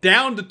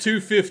down to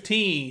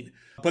 215,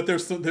 but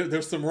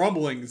there's some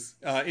rumblings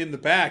in the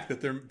back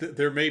that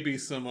there may be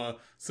some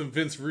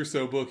Vince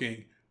Russo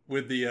booking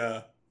with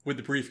the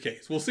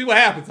briefcase. We'll see what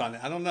happens on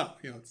that. I don't know.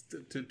 It's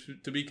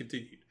to be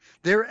continued.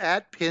 They're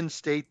at Penn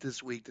State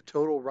this week. The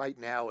total right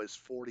now is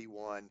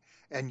 41.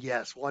 And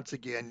yes, once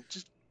again,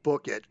 just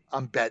book it.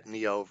 I'm betting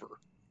the over.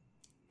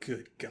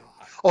 Good God.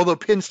 Although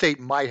Penn State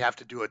might have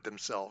to do it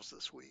themselves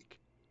this week.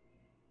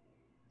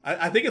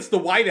 I think it's the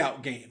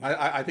whiteout game.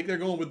 I think they're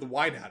going with the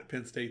whiteout at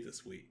Penn State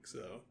this week.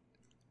 So,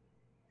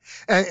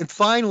 and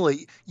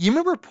finally, you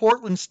remember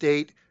Portland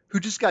State,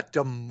 who just got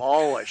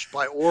demolished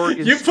by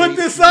Oregon You State put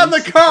this on the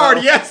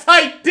card. Yes,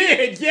 I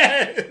did.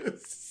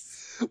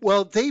 Yes.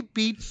 Well, they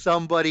beat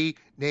somebody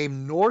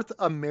named North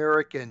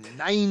American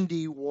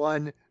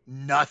 91-0.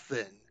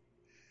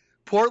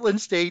 Portland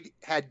State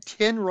had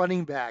 10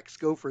 running backs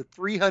go for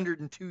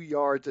 302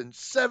 yards and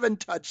 7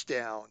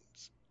 touchdowns.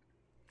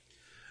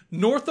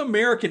 North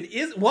American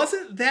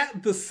wasn't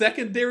that the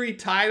secondary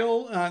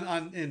title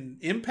in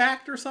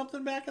Impact or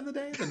something back in the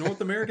day? The North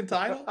American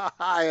title?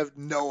 I have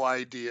no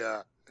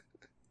idea.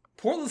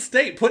 Portland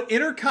State put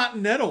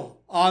Intercontinental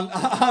on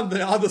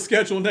the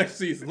schedule next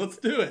season. Let's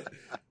do it.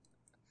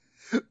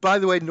 By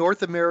the way,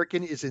 North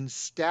American is in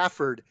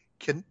Stafford,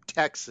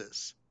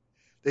 Texas.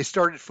 They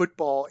started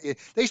football in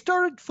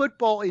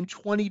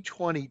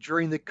 2020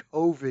 during the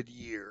COVID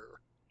year.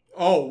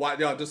 Oh, wow.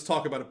 Yeah, just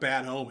talk about a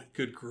bad omen.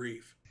 Good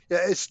grief.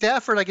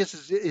 Stafford, I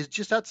guess, is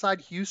just outside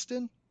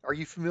Houston. Are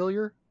you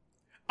familiar?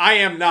 I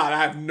am not.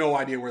 I have no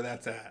idea where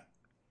that's at.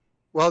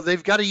 Well,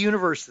 they've got a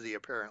university,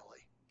 apparently.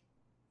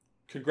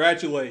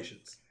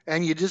 Congratulations.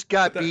 And you just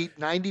got beat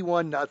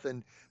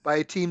 91-0 by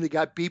a team that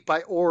got beat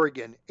by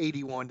Oregon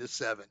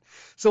 81-7.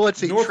 So let's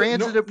see.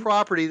 Transitive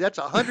property, that's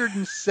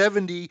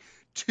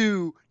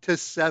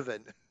 172-7.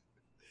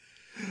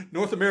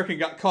 North American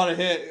got caught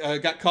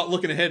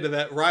looking ahead to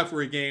that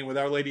rivalry game with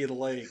Our Lady of the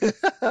Lake.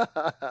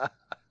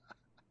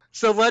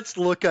 So let's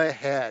look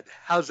ahead.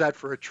 How's that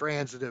for a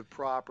transitive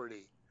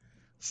property?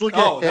 Let's look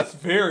ahead. That's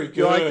very good.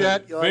 You like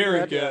that?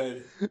 Very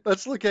good. Yeah.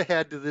 Let's look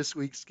ahead to this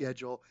week's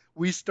schedule.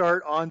 We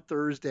start on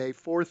Thursday,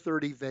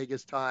 4:30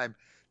 Vegas time.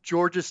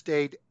 Georgia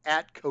State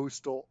at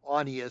Coastal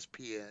on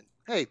ESPN.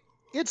 Hey,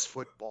 it's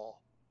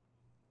football.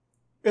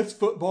 It's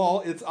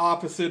football. It's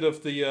opposite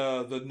of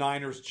the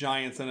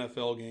Niners-Giants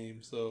NFL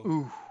game. So,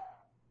 ooh.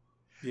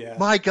 Yeah.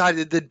 My God,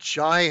 the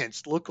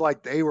Giants looked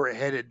like they were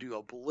headed to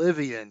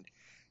oblivion.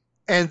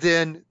 And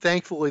then,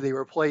 thankfully, they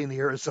were playing the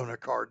Arizona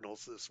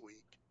Cardinals this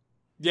week.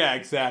 Yeah,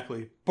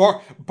 exactly.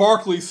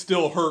 Barkley's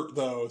still hurt,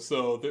 though,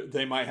 so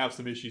they might have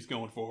some issues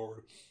going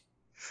forward.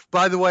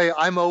 By the way,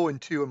 I'm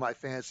 0-2 in my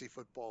fantasy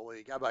football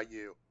league. How about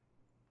you?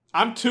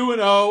 I'm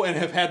 2-0 and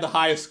have had the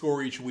highest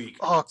score each week.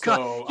 Oh, God.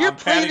 So You're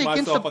playing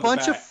against a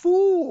bunch of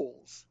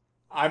fools.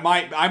 I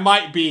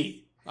might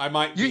be. You're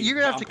going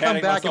to have to come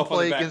back and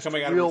play against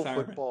real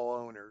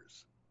football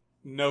owners.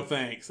 No,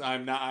 thanks.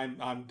 I'm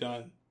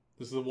done.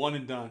 This is a one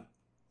and done.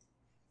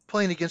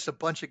 Playing against a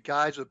bunch of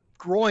guys with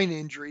groin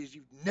injuries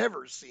you've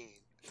never seen.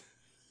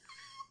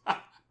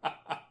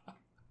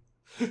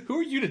 Who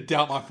are you to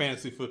doubt my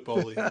fantasy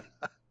football league?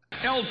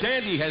 El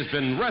Dandy has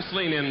been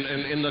wrestling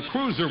in the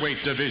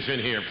cruiserweight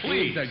division here.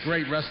 Please. He's a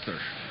great wrestler.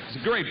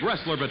 He's a great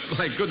wrestler, but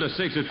my goodness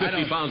sakes, at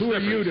 50 pounds Who are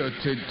you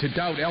difference. to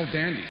doubt El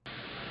Dandy?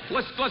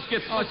 Let's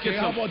get How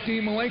some. about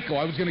Dean Malenko?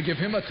 I was going to give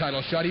him a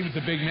title shot. He was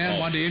the big man,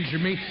 wanted to injure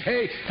me.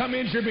 Hey, come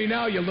injure me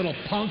now, you little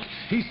punk.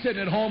 He's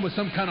sitting at home with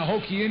some kind of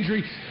hokey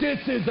injury. This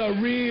is a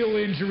real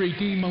injury,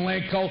 Dean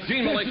Malenko.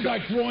 This is a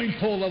groin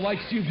pull the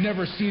likes you've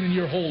never seen in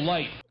your whole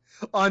life.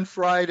 On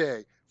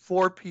Friday,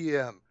 4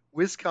 p.m.,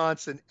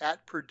 Wisconsin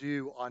at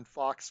Purdue on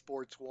Fox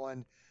Sports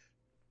 1.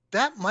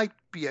 That might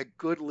be a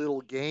good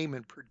little game,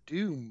 and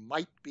Purdue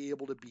might be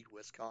able to beat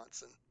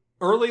Wisconsin.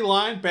 Early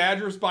line,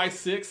 Badgers by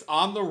 6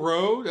 on the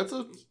road. That's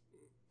a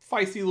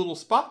feisty little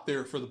spot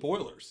there for the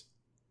Boilers.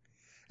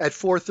 At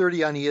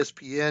 4:30 on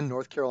ESPN,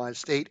 North Carolina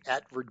State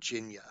at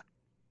Virginia.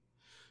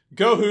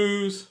 Go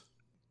Hoos.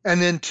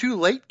 And then 2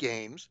 late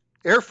games,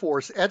 Air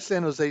Force at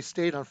San Jose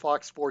State on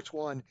Fox Sports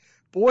 1,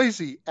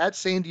 Boise at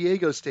San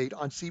Diego State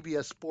on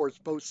CBS Sports,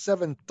 both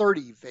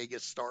 7:30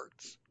 Vegas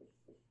starts.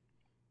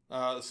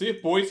 See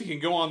if Boise can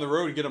go on the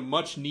road and get a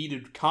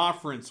much-needed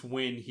conference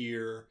win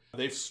here.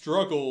 They've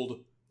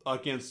struggled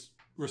against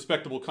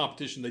respectable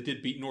competition. They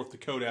did beat North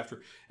Dakota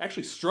after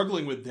actually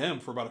struggling with them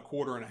for about a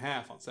quarter and a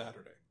half on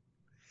Saturday.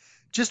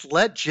 Just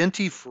let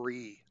Genty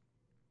free.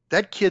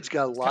 That kid's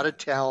got a lot of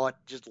talent.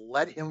 Just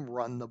let him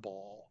run the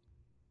ball.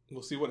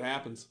 We'll see what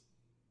happens.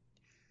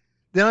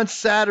 Then on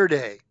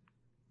Saturday,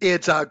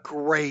 it's a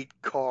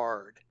great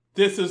card.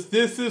 This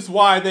is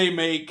why they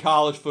make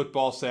college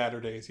football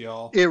Saturdays,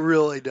 y'all. It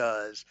really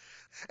does.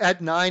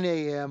 At 9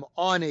 a.m.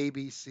 on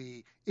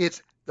ABC,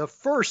 it's the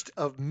first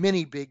of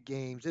many big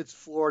games. It's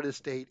Florida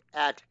State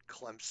at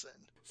Clemson.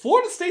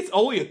 Florida State's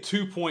only a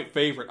 2-point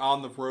favorite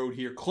on the road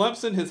here.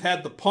 Clemson has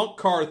had the punk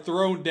card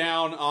thrown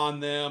down on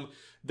them.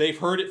 They've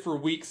heard it for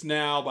weeks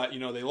now, but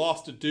they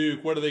lost to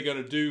Duke. What are they going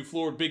to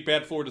do? Big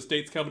bad Florida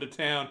State's coming to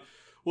town.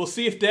 We'll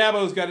see if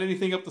Dabo's got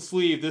anything up the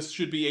sleeve. This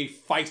should be a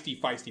feisty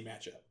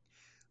matchup.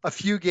 A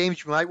few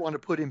games you might want to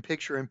put in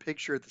picture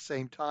at the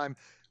same time.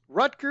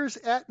 Rutgers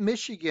at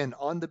Michigan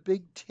on the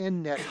Big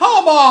Ten Network.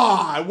 Come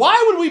on!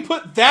 Why would we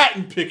put that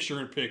in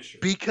picture?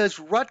 Because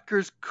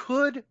Rutgers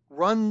could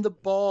run the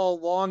ball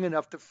long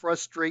enough to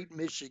frustrate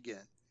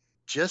Michigan.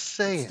 Just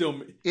saying.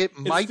 It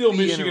might be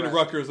Michigan and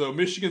Rutgers, though.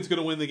 Michigan's going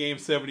to win the game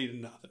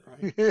 70-0,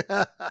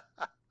 right?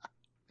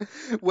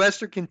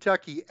 Western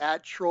Kentucky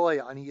at Troy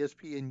on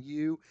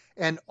ESPNU,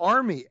 and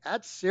Army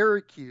at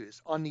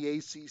Syracuse on the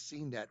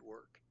ACC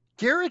network.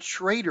 Garrett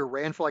Schrader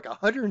ran for like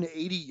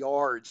 180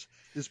 yards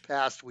this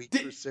past week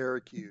for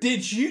Syracuse.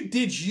 Did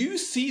you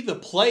see the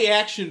play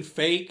action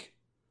fake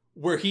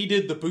where he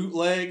did the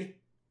bootleg?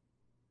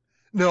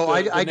 No,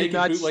 I did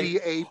not see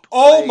a play.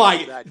 Oh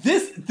my!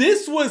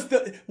 This was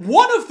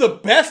one of the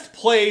best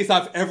plays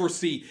I've ever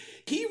seen.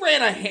 He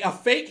ran a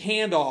fake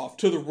handoff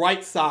to the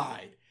right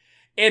side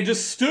and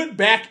just stood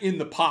back in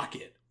the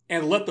pocket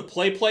and let the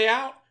play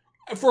out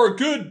for a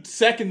good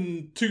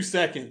 2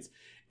 seconds,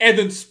 and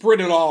then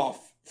sprinted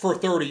off for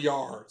 30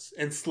 yards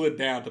and slid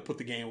down to put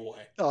the game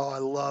away. Oh, I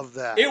love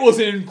that. It was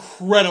an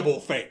incredible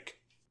fake.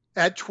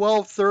 At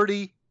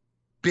 12:30,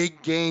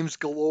 big games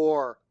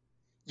galore.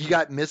 You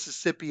got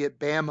Mississippi at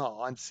Bama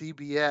on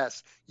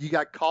CBS. You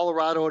got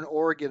Colorado and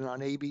Oregon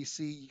on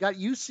ABC. You got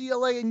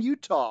UCLA and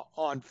Utah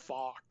on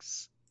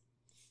Fox.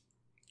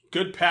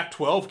 Good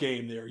Pac-12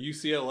 game there.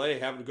 UCLA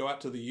having to go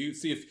out to the U.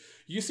 See if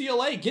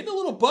UCLA getting a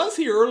little buzz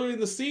here early in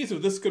the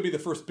season. This could be the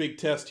first big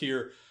test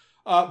here.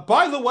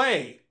 By the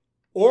way,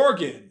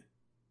 Oregon,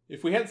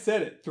 if we hadn't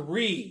said it,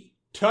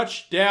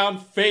 3-touchdown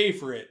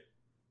favorite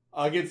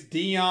against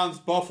Deion's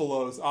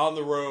Buffaloes on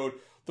the road.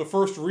 The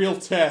first real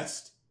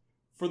test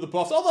for the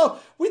Buffs. Although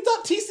we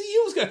thought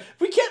TCU was going to.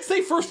 We can't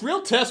say first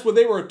real test when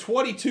they were a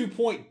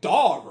 22-point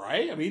dog,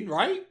 right? I mean,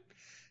 right?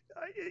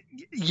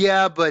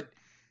 Yeah, but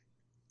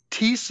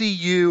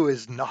TCU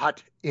is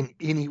not in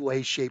any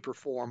way, shape, or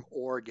form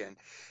Oregon.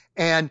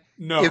 And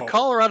if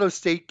Colorado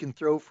State can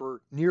throw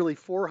for nearly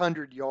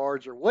 400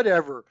 yards or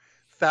whatever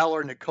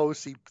Fowler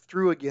Nkosi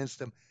threw against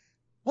them,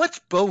 what's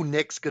Bo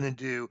Nix going to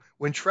do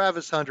when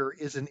Travis Hunter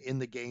isn't in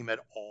the game at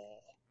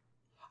all?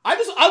 I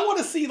want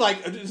to see,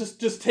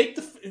 just take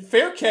the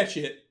fair catch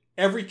it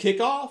every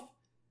kickoff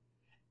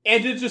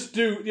and to just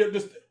do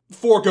just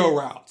 4 go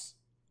routes,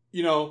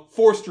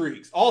 4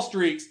 streaks, all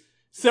streaks,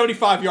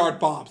 75-yard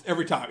bombs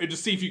every time, and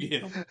just see if you can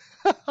hit them.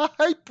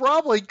 I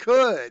probably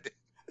could.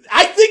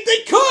 I think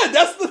they could.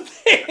 That's the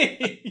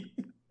thing.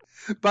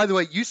 By the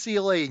way,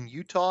 UCLA and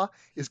Utah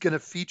is going to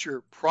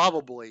feature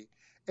probably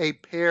a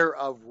pair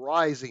of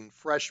rising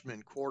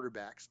freshman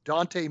quarterbacks.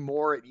 Dante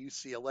Moore at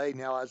UCLA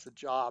now has the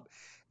job,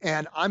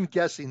 and I'm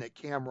guessing that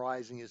Cam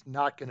Rising is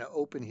not going to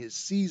open his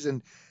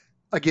season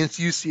against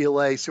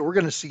UCLA, so we're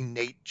going to see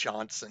Nate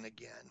Johnson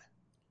again.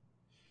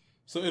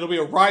 So it'll be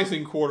a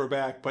rising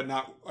quarterback, but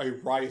not a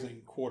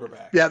rising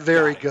quarterback. Yeah,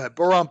 very good.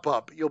 Barump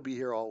up. You'll be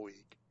here all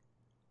week.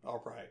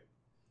 All right.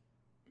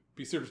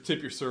 Be sure to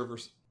tip your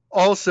servers.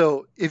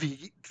 Also, if you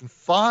can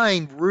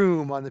find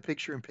room on the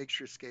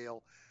picture-in-picture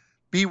scale,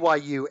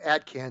 BYU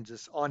at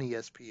Kansas on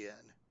ESPN.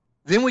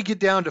 Then we get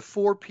down to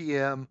 4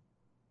 p.m.,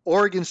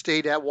 Oregon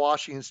State at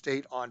Washington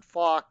State on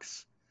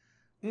Fox,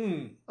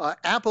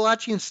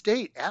 Appalachian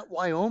State at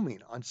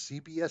Wyoming on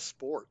CBS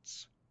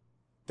Sports.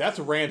 That's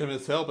random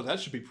as hell, but that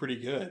should be pretty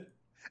good.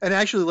 And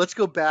actually, let's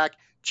go back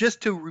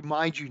just to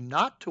remind you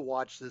not to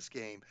watch this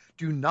game.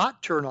 Do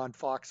not turn on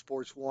Fox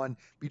Sports 1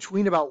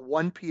 between about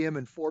 1 p.m.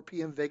 and 4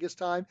 p.m. Vegas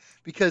time,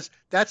 because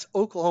that's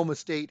Oklahoma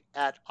State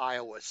at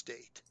Iowa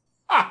State.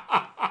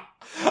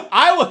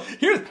 Iowa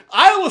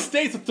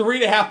State's a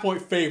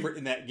 3.5-point favorite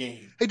in that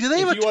game. Hey, do they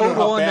have a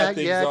total on that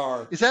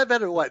yet? Is that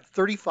better? What,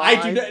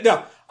 35?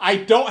 I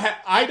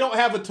don't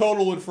have a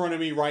total in front of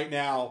me right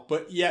now,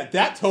 but yeah,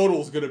 that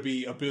total is going to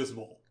be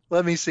abysmal.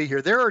 Let me see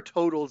here. There are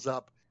totals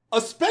up.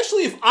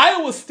 Especially if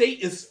Iowa State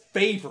is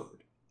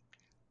favored.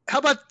 How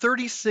about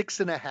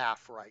 36.5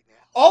 right now?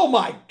 Oh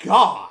my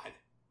God.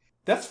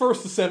 That's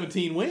first to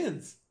 17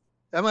 wins.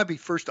 That might be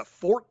first to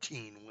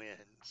 14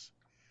 wins.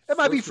 That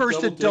might be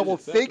first to double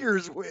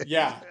figures wins.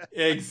 Yeah,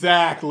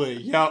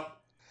 exactly. Yep.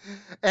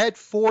 At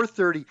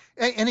 4:30.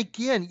 And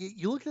again,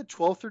 you look at the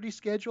 12:30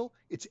 schedule,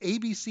 it's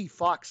ABC,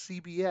 Fox,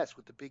 CBS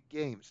with the big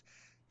games.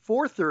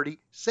 4:30,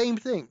 same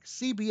thing.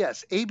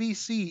 CBS,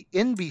 ABC,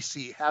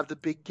 NBC have the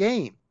big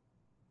game.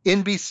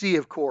 NBC,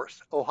 of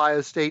course, Ohio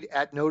State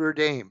at Notre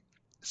Dame.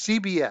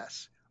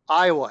 CBS,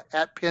 Iowa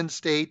at Penn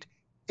State.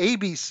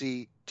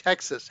 ABC,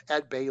 Texas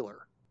at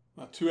Baylor.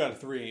 2 out of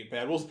 3 ain't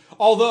bad. Well,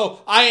 although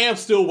I am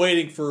still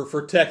waiting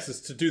for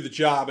Texas to do the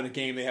job in a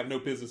game they have no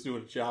business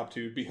doing a job to.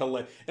 It'd be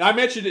hilarious. And I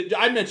mentioned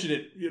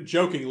it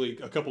jokingly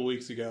a couple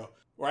weeks ago,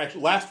 or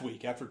actually last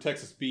week after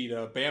Texas beat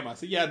Bama. I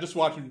said, yeah, just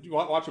watch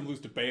them lose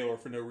to Baylor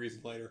for no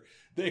reason later.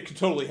 It could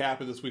totally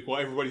happen this week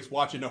while everybody's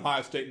watching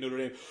Ohio State and Notre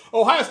Dame.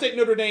 Ohio State and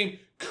Notre Dame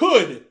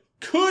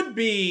could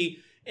be,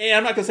 and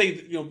I'm not going to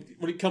say,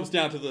 when it comes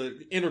down to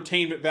the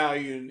entertainment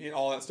value and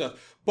all that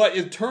stuff, but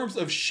in terms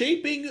of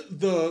shaping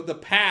the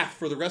path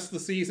for the rest of the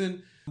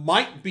season,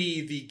 might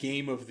be the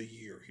game of the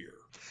year here.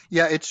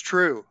 Yeah, it's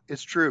true.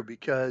 It's true,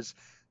 because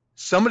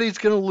somebody's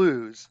going to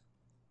lose,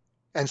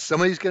 and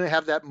somebody's going to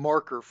have that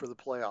marker for the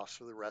playoffs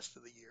for the rest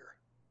of the year.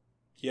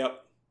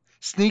 Yep.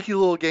 Sneaky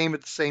little game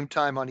at the same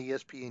time on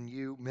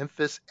ESPNU,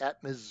 Memphis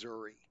at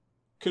Missouri.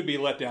 Could be a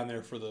letdown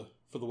there for the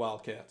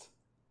Wildcats.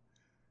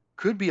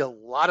 Could be a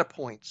lot of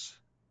points.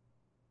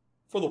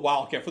 For the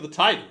Wildcat, for the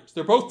Tigers.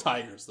 They're both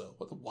Tigers, though.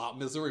 But the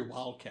Missouri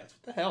Wildcats.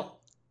 What the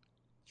hell?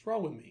 What's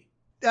wrong with me?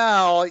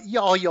 Oh,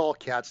 y'all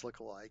cats look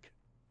alike.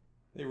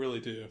 They really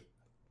do.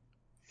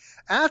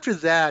 After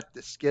that,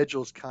 the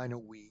schedule's kind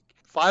of weak.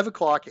 5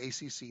 o'clock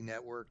ACC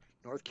Network,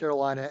 North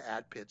Carolina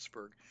at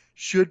Pittsburgh.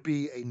 Should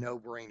be a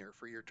no-brainer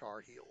for your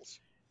Tar Heels.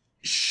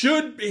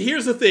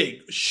 Here's the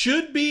thing.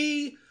 Should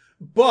be,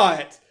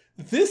 but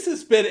this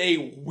has been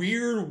a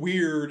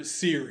weird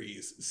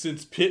series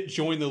since Pitt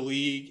joined the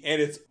league,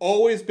 and it's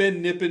always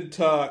been nip and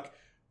tuck.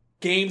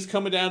 Games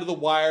coming down to the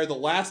wire. The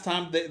last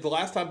time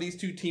these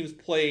two teams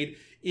played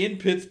in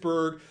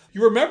Pittsburgh,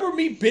 you remember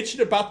me bitching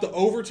about the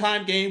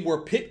overtime game where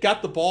Pitt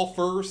got the ball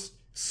first,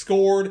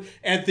 scored,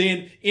 and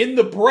then in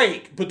the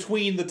break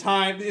between the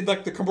time,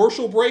 like the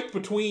commercial break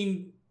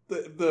between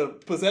the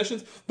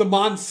possessions, the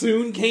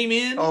monsoon came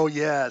in. Oh,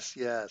 yes.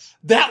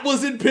 That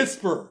was in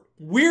Pittsburgh.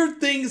 Weird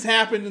things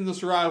happen in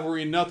this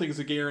rivalry, and nothing's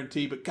a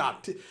guarantee. But God,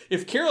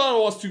 if Carolina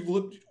wants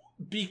to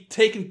be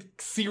taken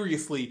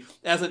seriously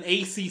as an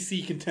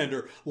ACC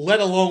contender,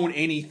 let alone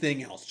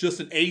anything else, just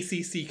an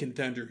ACC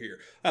contender here.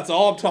 That's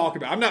all I'm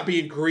talking about. I'm not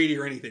being greedy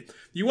or anything.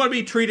 You want to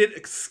be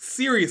treated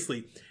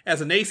seriously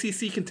as an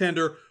ACC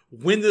contender,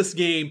 win this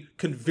game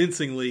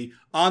convincingly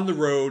on the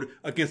road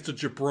against a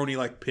jabroni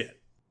like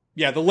Pitt.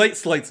 Yeah, the late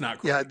slate's not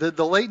great. Yeah,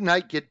 the late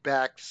night get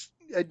backs,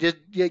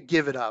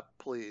 give it up,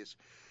 please.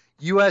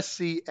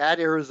 USC at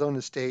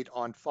Arizona State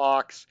on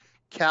Fox.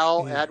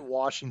 Cal at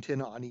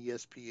Washington on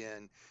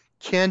ESPN.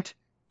 Kent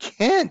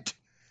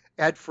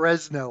at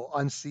Fresno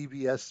on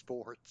CBS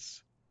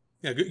Sports.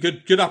 Yeah,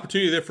 good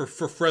opportunity there for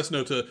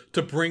Fresno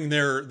to bring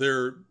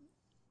their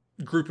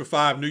Group of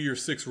 5 New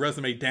Year's 6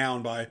 resume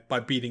down by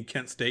beating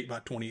Kent State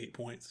by 28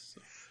 points.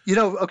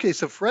 So. Okay,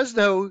 so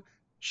Fresno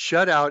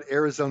shut out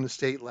Arizona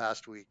State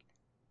last week.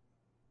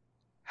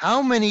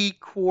 How many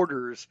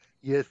quarters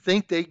you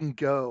think they can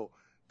go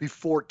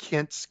before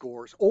Kent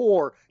scores?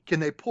 Or can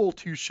they pull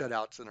 2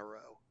 shutouts in a row?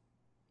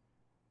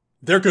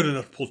 They're good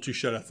enough to pull 2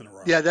 shutouts in a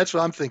row. Yeah, that's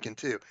what I'm thinking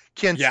too.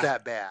 Kent's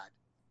that bad.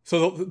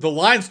 So the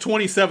line's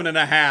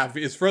 27.5.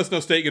 Is Fresno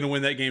State going to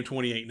win that game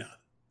 28-0?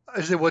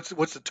 I said, what's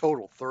the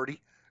total?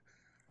 30?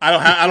 I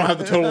don't have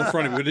the total in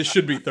front of me, but it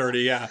should be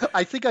 30. Yeah.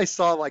 I think I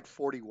saw like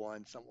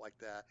 41, something like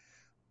that.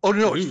 Oh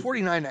no, it's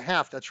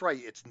 49.5. That's right.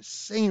 It's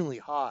insanely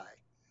high.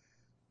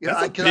 Yeah,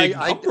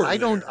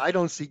 I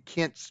don't see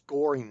Kent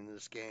scoring in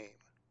this game.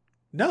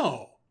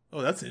 No.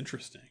 Oh, that's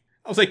interesting.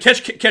 I would say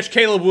catch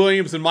Caleb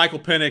Williams and Michael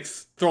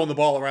Penix throwing the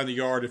ball around the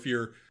yard if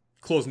you're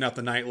closing out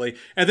the night late.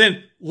 And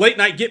then late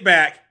night get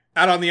back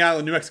out on the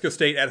island, New Mexico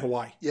State at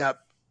Hawaii. Yeah.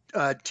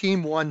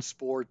 Team One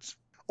Sports,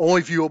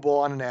 only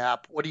viewable on an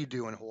app. What do you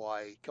do in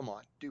Hawaii? Come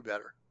on, do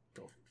better.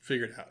 Go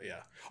figure it out,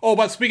 yeah. Oh,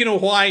 but speaking of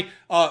Hawaii,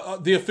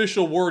 the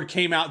official word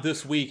came out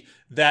this week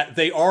that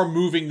they are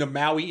moving the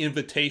Maui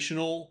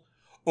Invitational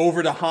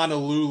over to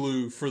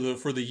Honolulu for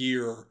the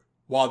year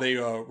while they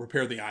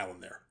repair the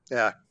island there.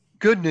 Yeah.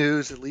 Good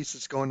news. At least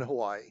it's going to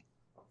Hawaii.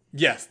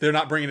 Yes, they're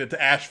not bringing it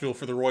to Asheville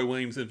for the Roy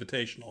Williams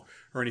Invitational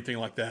or anything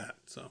like that.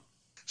 So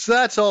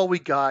that's all we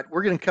got.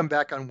 We're going to come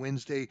back on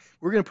Wednesday.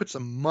 We're going to put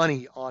some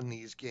money on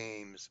these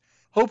games.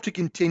 Hope to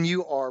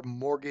continue our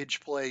mortgage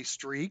play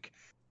streak.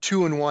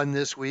 2-1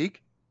 this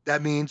week.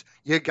 That means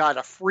you got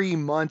a free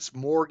month's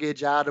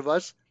mortgage out of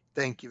us.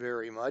 Thank you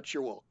very much.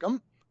 You're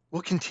welcome.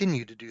 We'll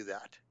continue to do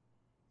that.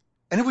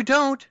 And if we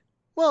don't,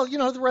 well,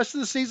 the rest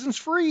of the season's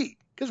free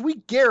because we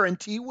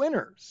guarantee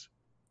winners.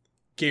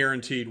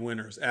 Guaranteed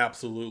winners,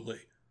 absolutely.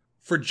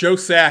 For Joe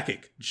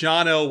Sakic,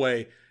 John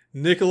Elway,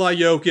 Nikola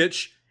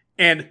Jokic,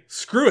 and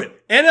screw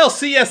it,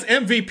 NLCS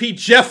MVP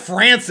Jeff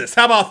Francis.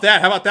 How about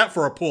that? How about that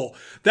for a pull?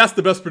 That's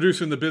the best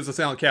producer in the business.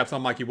 Alan Caps.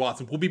 I'm Mikey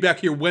Watson. We'll be back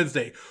here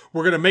Wednesday.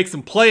 We're going to make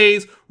some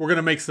plays. We're going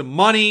to make some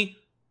money.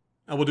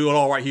 And we'll do it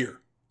all right here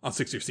on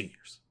 6 Year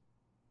Seniors.